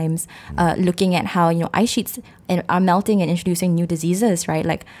COVID times, looking at how, you know, ice sheets are melting and introducing new diseases, right?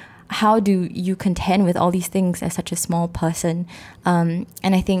 Like, how do you contend with all these things as such a small person? And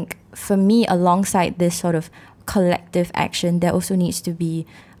I think for me, alongside this sort of collective action, there also needs to be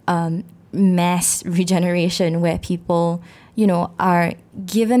mass regeneration where people, you know, are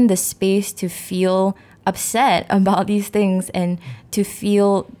given the space to feel upset about these things and to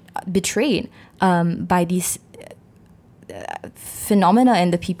feel betrayed by these phenomena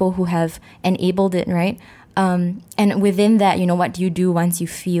and the people who have enabled it, right? And within that, you know, what do you do once you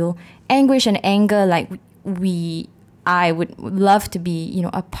feel anguish and anger? Like I would love to be, you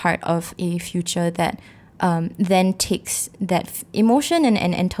know, a part of a future that then takes that emotion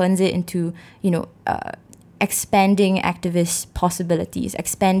and turns it into, you know, expanding activist possibilities,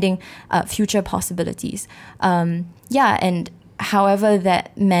 expanding future possibilities. Yeah, and however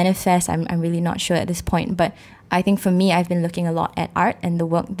that manifests, I'm really not sure at this point. But I think for me, I've been looking a lot at art and the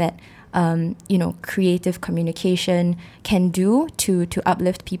work that you know, creative communication can do to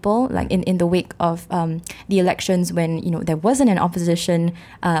uplift people. Like in the wake of the elections, when, you know, there wasn't an opposition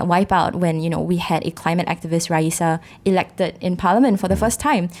wipeout, when, you know, we had a climate activist, Raisa, elected in Parliament for the first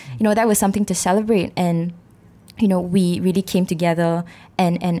time. You know, that was something to celebrate, and you know, we really came together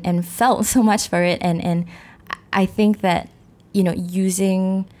and felt so much for it. And I think that, you know,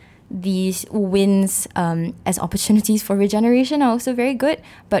 using these wins as opportunities for regeneration are also very good.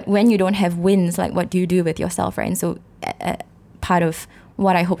 But when you don't have wins, like, what do you do with yourself, right? And so part of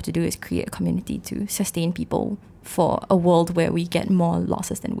what I hope to do is create a community to sustain people for a world where we get more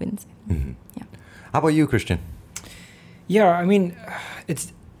losses than wins. Mm-hmm. Yeah. How about you, Christian? Yeah, I mean,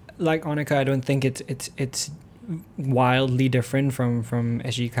 it's like Annika. I don't think it's wildly different from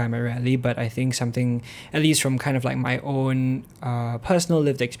SG Climate Rally, but I think something, at least from kind of like my own personal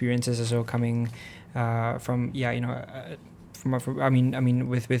lived experiences, also coming from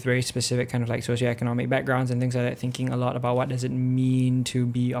with very specific kind of like socioeconomic backgrounds and things like that, thinking a lot about what does it mean to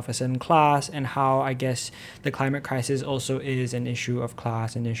be of a certain class, and how I guess the climate crisis also is an issue of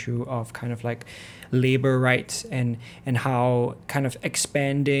class, an issue of kind of like labor rights, and how kind of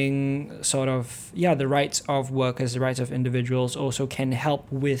expanding sort of the rights of workers, the rights of individuals also can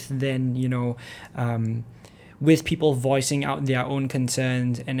help with then, you know, with people voicing out their own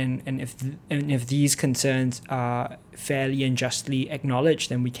concerns, and if these concerns are fairly and justly acknowledged,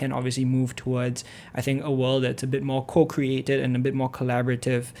 then we can obviously move towards, I think, a world that's a bit more co-created and a bit more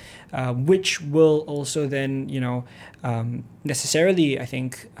collaborative, which will also then, you know, necessarily, I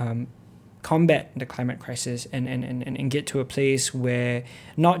think, combat the climate crisis and get to a place where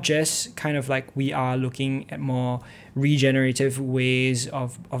not just kind of like we are looking at more regenerative ways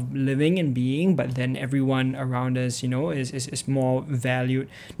of living and being, but then everyone around us, you know, is more valued,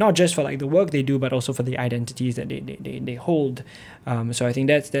 not just for like the work they do, but also for the identities that they hold. So I think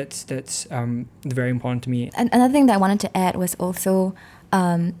that's very important to me. And another thing that I wanted to add was also,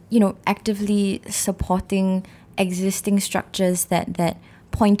 you know, actively supporting existing structures that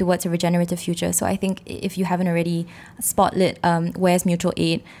point towards a regenerative future. So I think if you haven't already spotlit where's mutual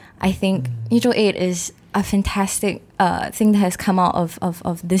aid, I think mutual aid is a fantastic thing that has come out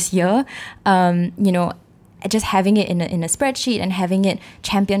of this year. You know, just having it in a spreadsheet and having it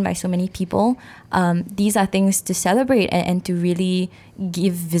championed by so many people, these are things to celebrate and to really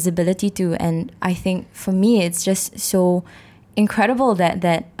give visibility to. And I think for me, it's just so incredible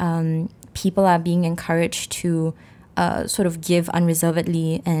that people are being encouraged to sort of give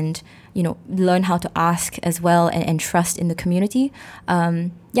unreservedly and, you know, learn how to ask as well and trust in the community.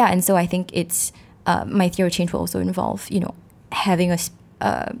 And so I think it's my theory of change will also involve, you know, having a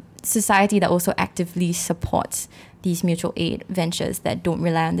society that also actively supports these mutual aid ventures that don't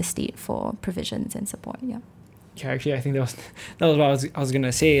rely on the state for provisions and support. Yeah, actually, I think that was what I was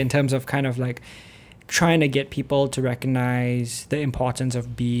gonna say in terms of kind of like trying to get people to recognize the importance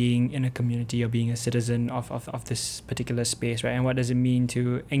of being in a community or being a citizen of this particular space, right? And what does it mean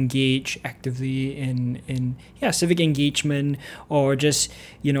to engage actively in civic engagement, or just,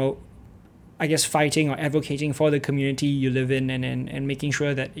 I guess, fighting or advocating for the community you live in, and making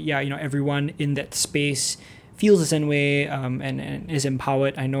sure that, everyone in that space feels the same way, and is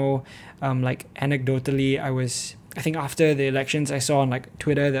empowered. I know, like anecdotally, I think after the elections, I saw on like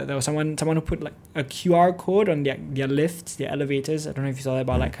Twitter that there was someone who put like a QR code on their lifts, their elevators. I don't know if you saw that,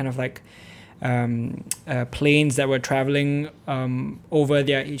 about like kind of like planes that were traveling over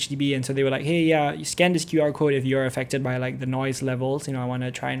their HDB, and so they were like, hey, you scan this QR code if you're affected by like the noise levels. I want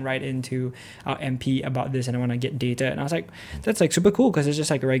to try and write into our MP about this, and I want to get data. And I was like, that's like super cool, because it's just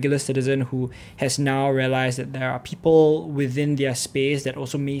like a regular citizen who has now realized that there are people within their space that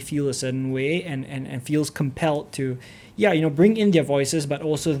also may feel a certain way, and feels compelled to bring in their voices, but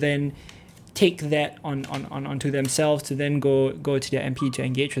also then take that onto themselves to then go to their MP to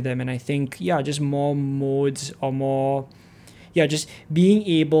engage with them. And I think just more modes, or more just being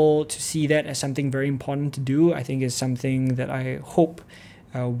able to see that as something very important to do, I think is something that I hope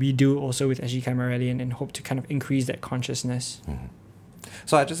we do also with SG Climate Rally, and hope to kind of increase that consciousness. Mm-hmm.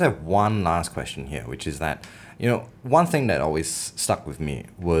 So I just have one last question here, which is that, one thing that always stuck with me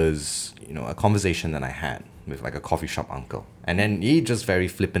was, a conversation that I had with like a coffee shop uncle. And then he just very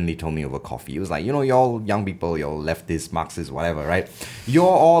flippantly told me over coffee. He was like, y'all young people, y'all leftists, Marxists, whatever, right? You're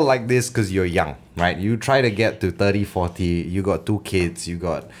all like this because you're young, right? You try to get to 30, 40, you got 2 kids, you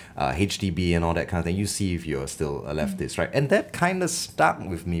got HDB and all that kind of thing. You see if you're still a leftist, right? And that kind of stuck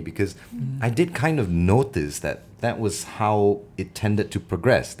with me, because I did kind of notice that was how it tended to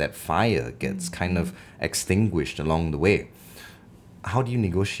progress. That fire gets kind of extinguished along the way. How do you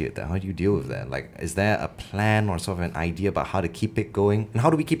negotiate that? How do you deal with that? Like, is there a plan or sort of an idea about how to keep it going? And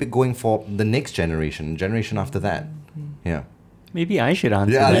how do we keep it going for the next generation after that? Yeah. Maybe I should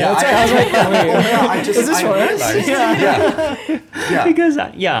answer Yeah, that. Is this for us? Yeah. Because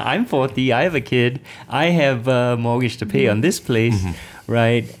I'm 40, I have a kid, I have a mortgage to pay on this place,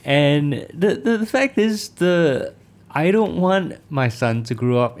 right? And the fact is, I don't want my son to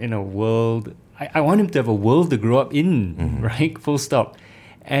grow up in a world. I want him to have a world to grow up in, right? Full stop.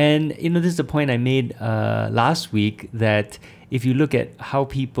 And, this is the point I made last week, that if you look at how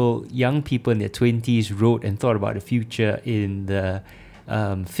young people in their 20s wrote and thought about the future in the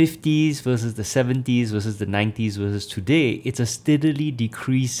 50s versus the 70s versus the 90s versus today, it's a steadily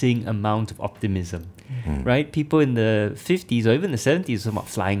decreasing amount of optimism, right? People in the 50s or even the 70s talking about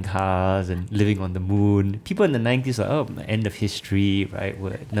flying cars and living on the moon. People in the 90s are, end of history, right?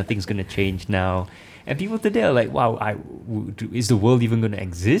 Nothing's going to change now. And people today are like, wow, is the world even going to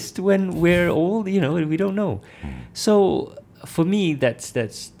exist when we're old? We don't know. So for me, that's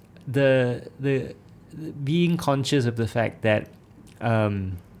the being conscious of the fact that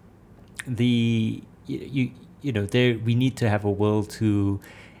we need to have a world to,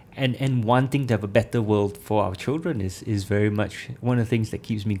 and wanting to have a better world for our children is very much one of the things that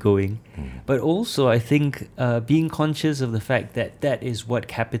keeps me going. But also, I think being conscious of the fact that is what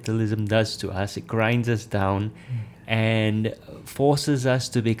capitalism does to us. It grinds us down and forces us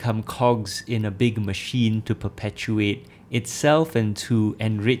to become cogs in a big machine to perpetuate itself and to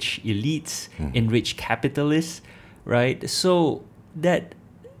enrich elites, enrich capitalists, right? So that,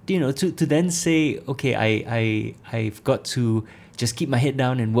 to then say, okay, I've got to just keep my head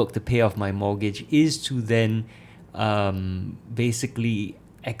down and work to pay off my mortgage, is to then basically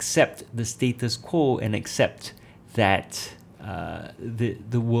accept the status quo and accept that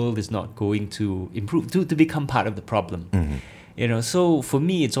the world is not going to improve, to become part of the problem. So for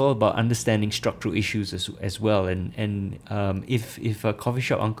me, it's all about understanding structural issues as well. And if a coffee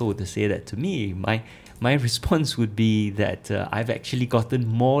shop uncle were to say that to me, my response would be that I've actually gotten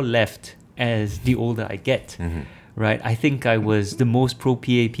more left as the older I get. Right, I think I was the most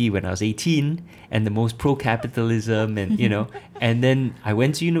pro-PAP when I was 18, and the most pro-capitalism, and and then I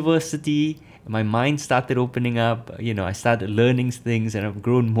went to university. My mind started opening up. I started learning things, and I've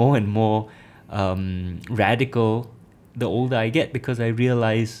grown more and more radical the older I get, because I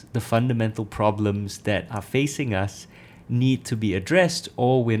realize the fundamental problems that are facing us need to be addressed,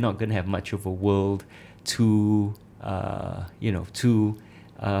 or we're not going to have much of a world for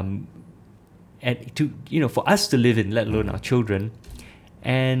us to live in, let alone our children.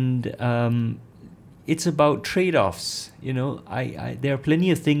 And it's about trade-offs. There are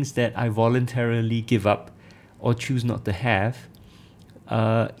plenty of things that I voluntarily give up or choose not to have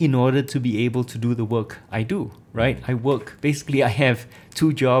in order to be able to do the work I do, right? I have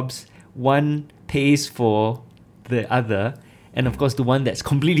 2 jobs. One pays for the other, And of course, the one that's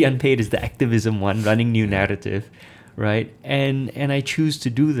completely unpaid is the activism one, running New Narrative, right? And I choose to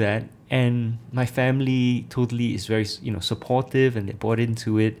do that. And my family totally is very, supportive, and they bought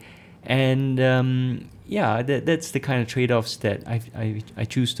into it. And that's the kind of trade-offs that I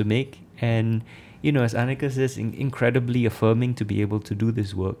choose to make. And, as Annika says, incredibly affirming to be able to do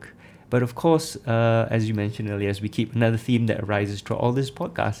this work. But of course, as you mentioned earlier, as we keep, another theme that arises through all this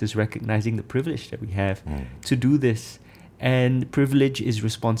podcast is recognizing the privilege that we have to do this. And privilege is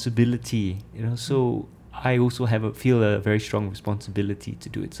responsibility, so I also feel a very strong responsibility to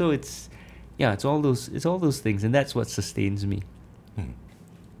do it. So it's all those things, and that's what sustains me.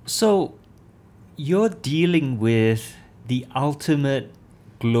 So you're dealing with the ultimate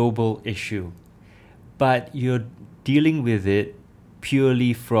global issue, but you're dealing with it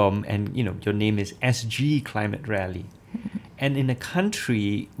purely from, and your name is SG Climate Rally, and in a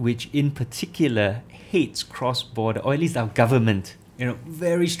country which in particular hates cross-border, or at least our government,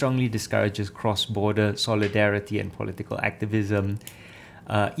 very strongly discourages cross-border solidarity and political activism,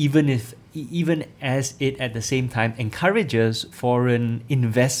 even as it at the same time encourages foreign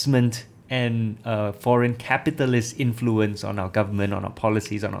investment and foreign capitalist influence on our government, on our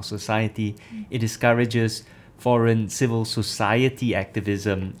policies, on our society. It discourages foreign civil society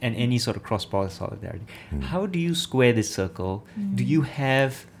activism and any sort of cross-border solidarity. How do you square this circle? Do you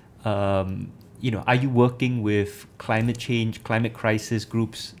have, are you working with climate change, climate crisis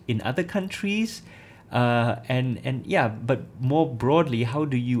groups in other countries? But more broadly, how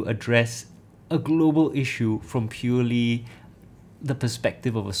do you address a global issue from purely the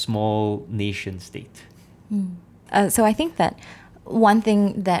perspective of a small nation state? So I think that one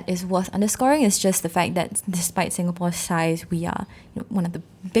thing that is worth underscoring is just the fact that despite Singapore's size, we are one of the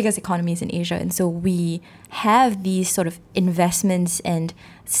biggest economies in Asia, and so we have these sort of investments and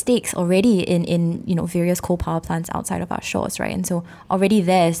stakes already in various coal power plants outside of our shores, right? And so already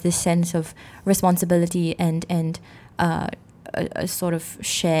there's this sense of responsibility and a sort of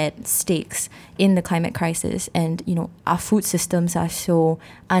shared stakes in the climate crisis. And our food systems are so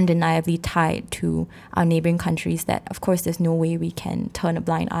undeniably tied to our neighboring countries that of course there's no way we can turn a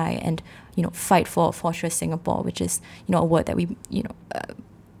blind eye and fight for Fortress Singapore, which is a word that we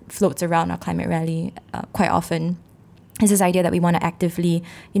floats around our climate rally quite often. Is this idea that we want to actively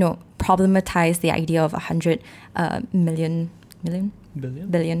problematize the idea of 100 billion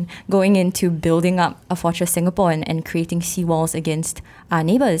going into building up a Fortress Singapore and creating seawalls against our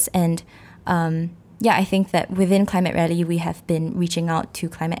neighbors. And I think that within Climate Rally, we have been reaching out to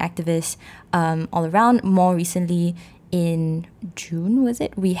climate activists all around. More recently, in June, was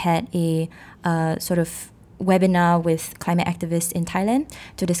it? We had a sort of webinar with climate activists in Thailand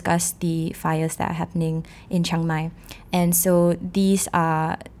to discuss the fires that are happening in Chiang Mai. And so these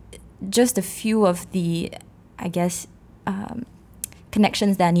are just a few of the, I guess,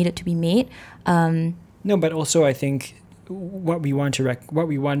 connections that are needed to be made. No, but also I think what we want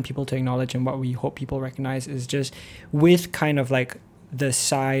people to acknowledge and what we hope people recognize is just with kind of like the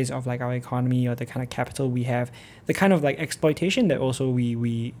size of like our economy or the kind of capital we have, the kind of like exploitation that also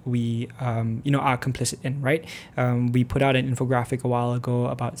we are complicit in, right? We put out an infographic a while ago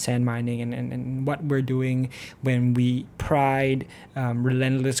about sand mining and what we're doing when we pride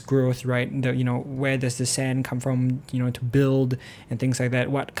relentless growth, right? Where does the sand come from, to build and things like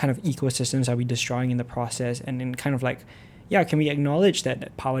that? What kind of ecosystems are we destroying in the process? And then kind of like, can we acknowledge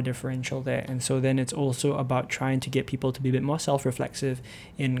that power differential there? And so then it's also about trying to get people to be a bit more self-reflexive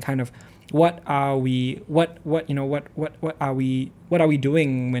in kind of what are we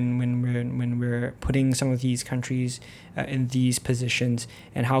doing when we're putting some of these countries in these positions,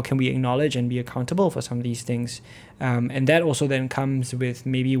 and how can we acknowledge and be accountable for some of these things? And that also then comes with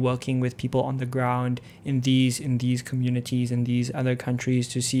maybe working with people on the ground in these communities in these other countries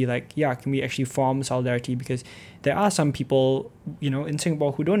to see like, can we actually form solidarity? Because there are some people, in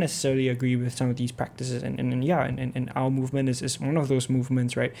Singapore who don't necessarily agree with some of these practices, and our movement is one of those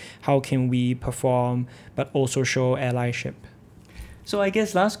movements, right? How can we perform but also show allyship? So I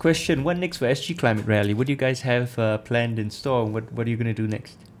guess last question, what next for SG Climate Rally? What do you guys have planned in store? What are you going to do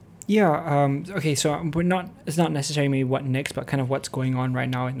next? Okay, so it's not necessarily what next, but kind of what's going on right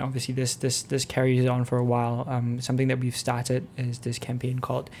now. And obviously this carries on for a while. Something that we've started is this campaign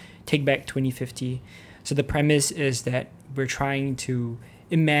called Take Back 2050. So the premise is that we're trying to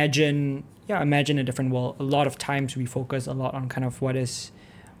imagine a different world. A lot of times we focus a lot on kind of what is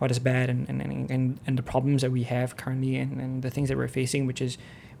bad and the problems that we have currently and the things that we're facing, which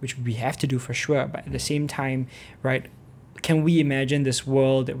we have to do for sure. But at the same time, right, can we imagine this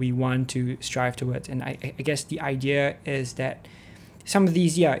world that we want to strive towards? And I guess the idea is that some of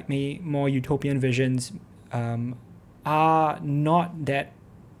these, more utopian visions are not that,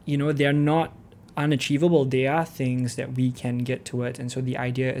 they're not unachievable. They are things that we can get towards. And so the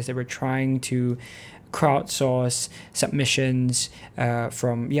idea is that we're trying to crowdsource submissions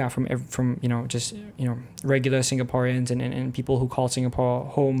from just regular Singaporeans and people who call Singapore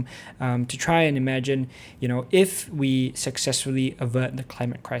home, to try and imagine, if we successfully avert the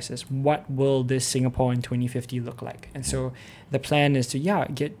climate crisis, what will this Singapore in 2050 look like? And so the plan is to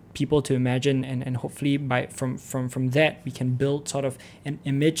get people to imagine, and hopefully from that we can build sort of an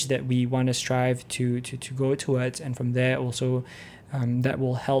image that we want to strive to go towards, and from there also that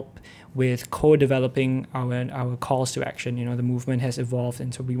will help with co-developing our calls to action. The movement has evolved,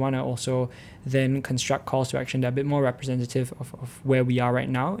 and so we want to also then construct calls to action that are a bit more representative of where we are right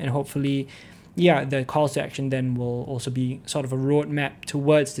now, and hopefully the calls to action then will also be sort of a roadmap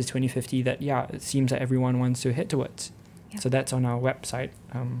towards the 2050 that it seems like everyone wants to head towards. So that's on our website.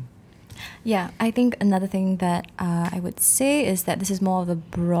 I think another thing that I would say is that this is more of the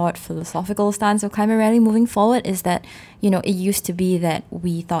broad philosophical stance of Climate Rally moving forward, is that, it used to be that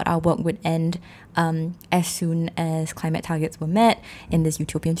we thought our work would end as soon as climate targets were met in this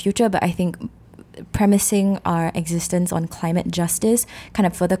utopian future. But I think premising our existence on climate justice kind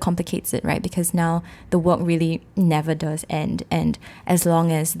of further complicates it, right? Because now the work really never does end. And as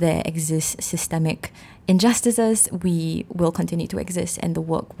long as there exists systemic injustices, we will continue to exist and the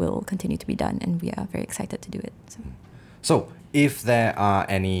work will continue to be done. And we are very excited to do it. So if there are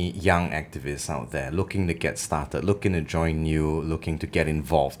any young activists out there looking to get started, looking to join you, looking to get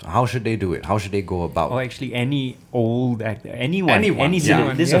involved, how should they do it? How should they go about? Or actually any old anyone.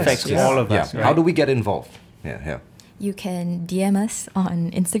 Anyone. This affects all of us. Right? How do we get involved? You can DM us on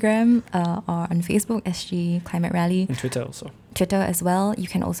Instagram or on Facebook, SG Climate Rally. And Twitter also. Twitter as well. You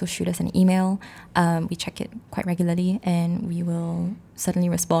can also shoot us an email. We check it quite regularly and we will certainly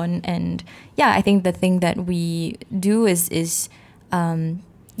respond. And I think the thing that we do is just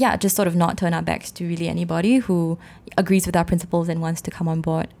sort of not turn our backs to really anybody who agrees with our principles and wants to come on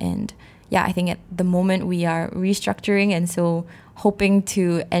board. And I think at the moment we are restructuring, and so hoping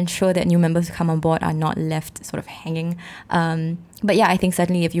to ensure that new members who come on board are not left sort of hanging. But I think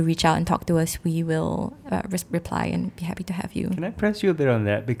certainly if you reach out and talk to us, we will reply and be happy to have you. Can I press you a bit on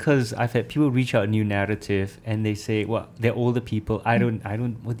that? Because I've had people reach out New Narrative and they say, well, they're older people. I don't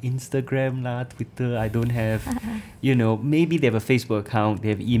with Instagram, Twitter, I don't have, maybe they have a Facebook account, they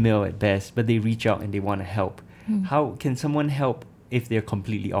have email at best, but they reach out and they want to help. How can someone help if they're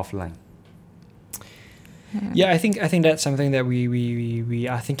completely offline? I think that's something that we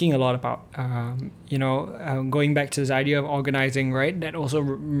are thinking a lot about. Going back to this idea of organizing, right? That also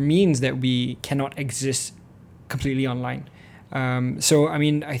means that we cannot exist completely online.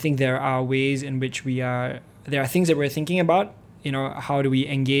 I think there are ways in which there are things that we're thinking about. How do we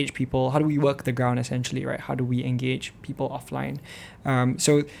engage people? How do we work the ground essentially, right? How do we engage people offline?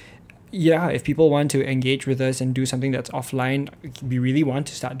 If people want to engage with us and do something that's offline, we really want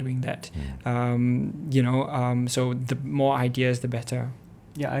to start doing that. So the more ideas, the better.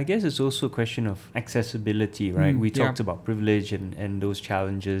 Yeah, I guess it's also a question of accessibility, right? We talked about privilege and those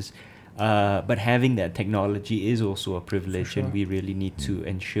challenges, but having that technology is also a privilege, and we really need to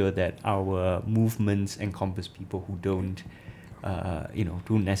ensure that our movements encompass people who don't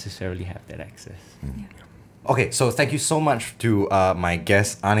necessarily have that access. Okay, so thank you so much to my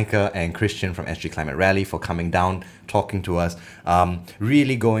guests, Annika and Christian from SG Climate Rally, for coming down, talking to us,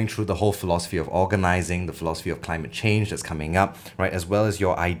 really going through the whole philosophy of organizing, the philosophy of climate change that's coming up, right, as well as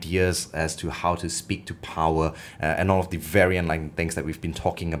your ideas as to how to speak to power and all of the very enlightening things that we've been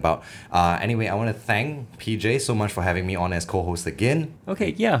talking about. Anyway, I want to thank PJ so much for having me on as co-host again.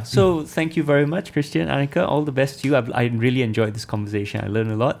 Okay, so thank you very much, Christian, Annika. All the best to you. I really enjoyed this conversation. I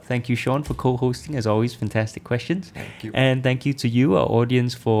learned a lot. Thank you, Sean, for co-hosting. As always, fantastic questions. Thank you. And thank you to you, our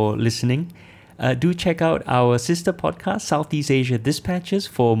audience, for listening. Do check out our sister podcast, Southeast Asia Dispatches,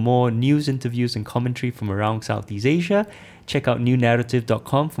 for more news, interviews, and commentary from around Southeast Asia. Check out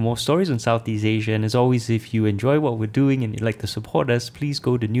newnarrative.com for more stories on Southeast Asia. And as always, if you enjoy what we're doing and you'd like to support us, please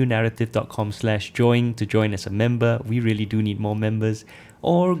go to newnarrative.com/join to join as a member. We really do need more members.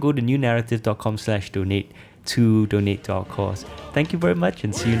 Or go to newnarrative.com/donate to donate to our cause. Thank you very much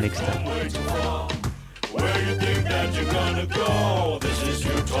and see you next time. Where you think that you're gonna go? This is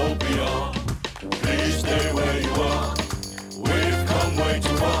utopia. Please stay where you are. We've come way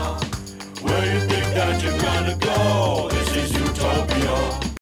too far. Where you think that you're gonna go?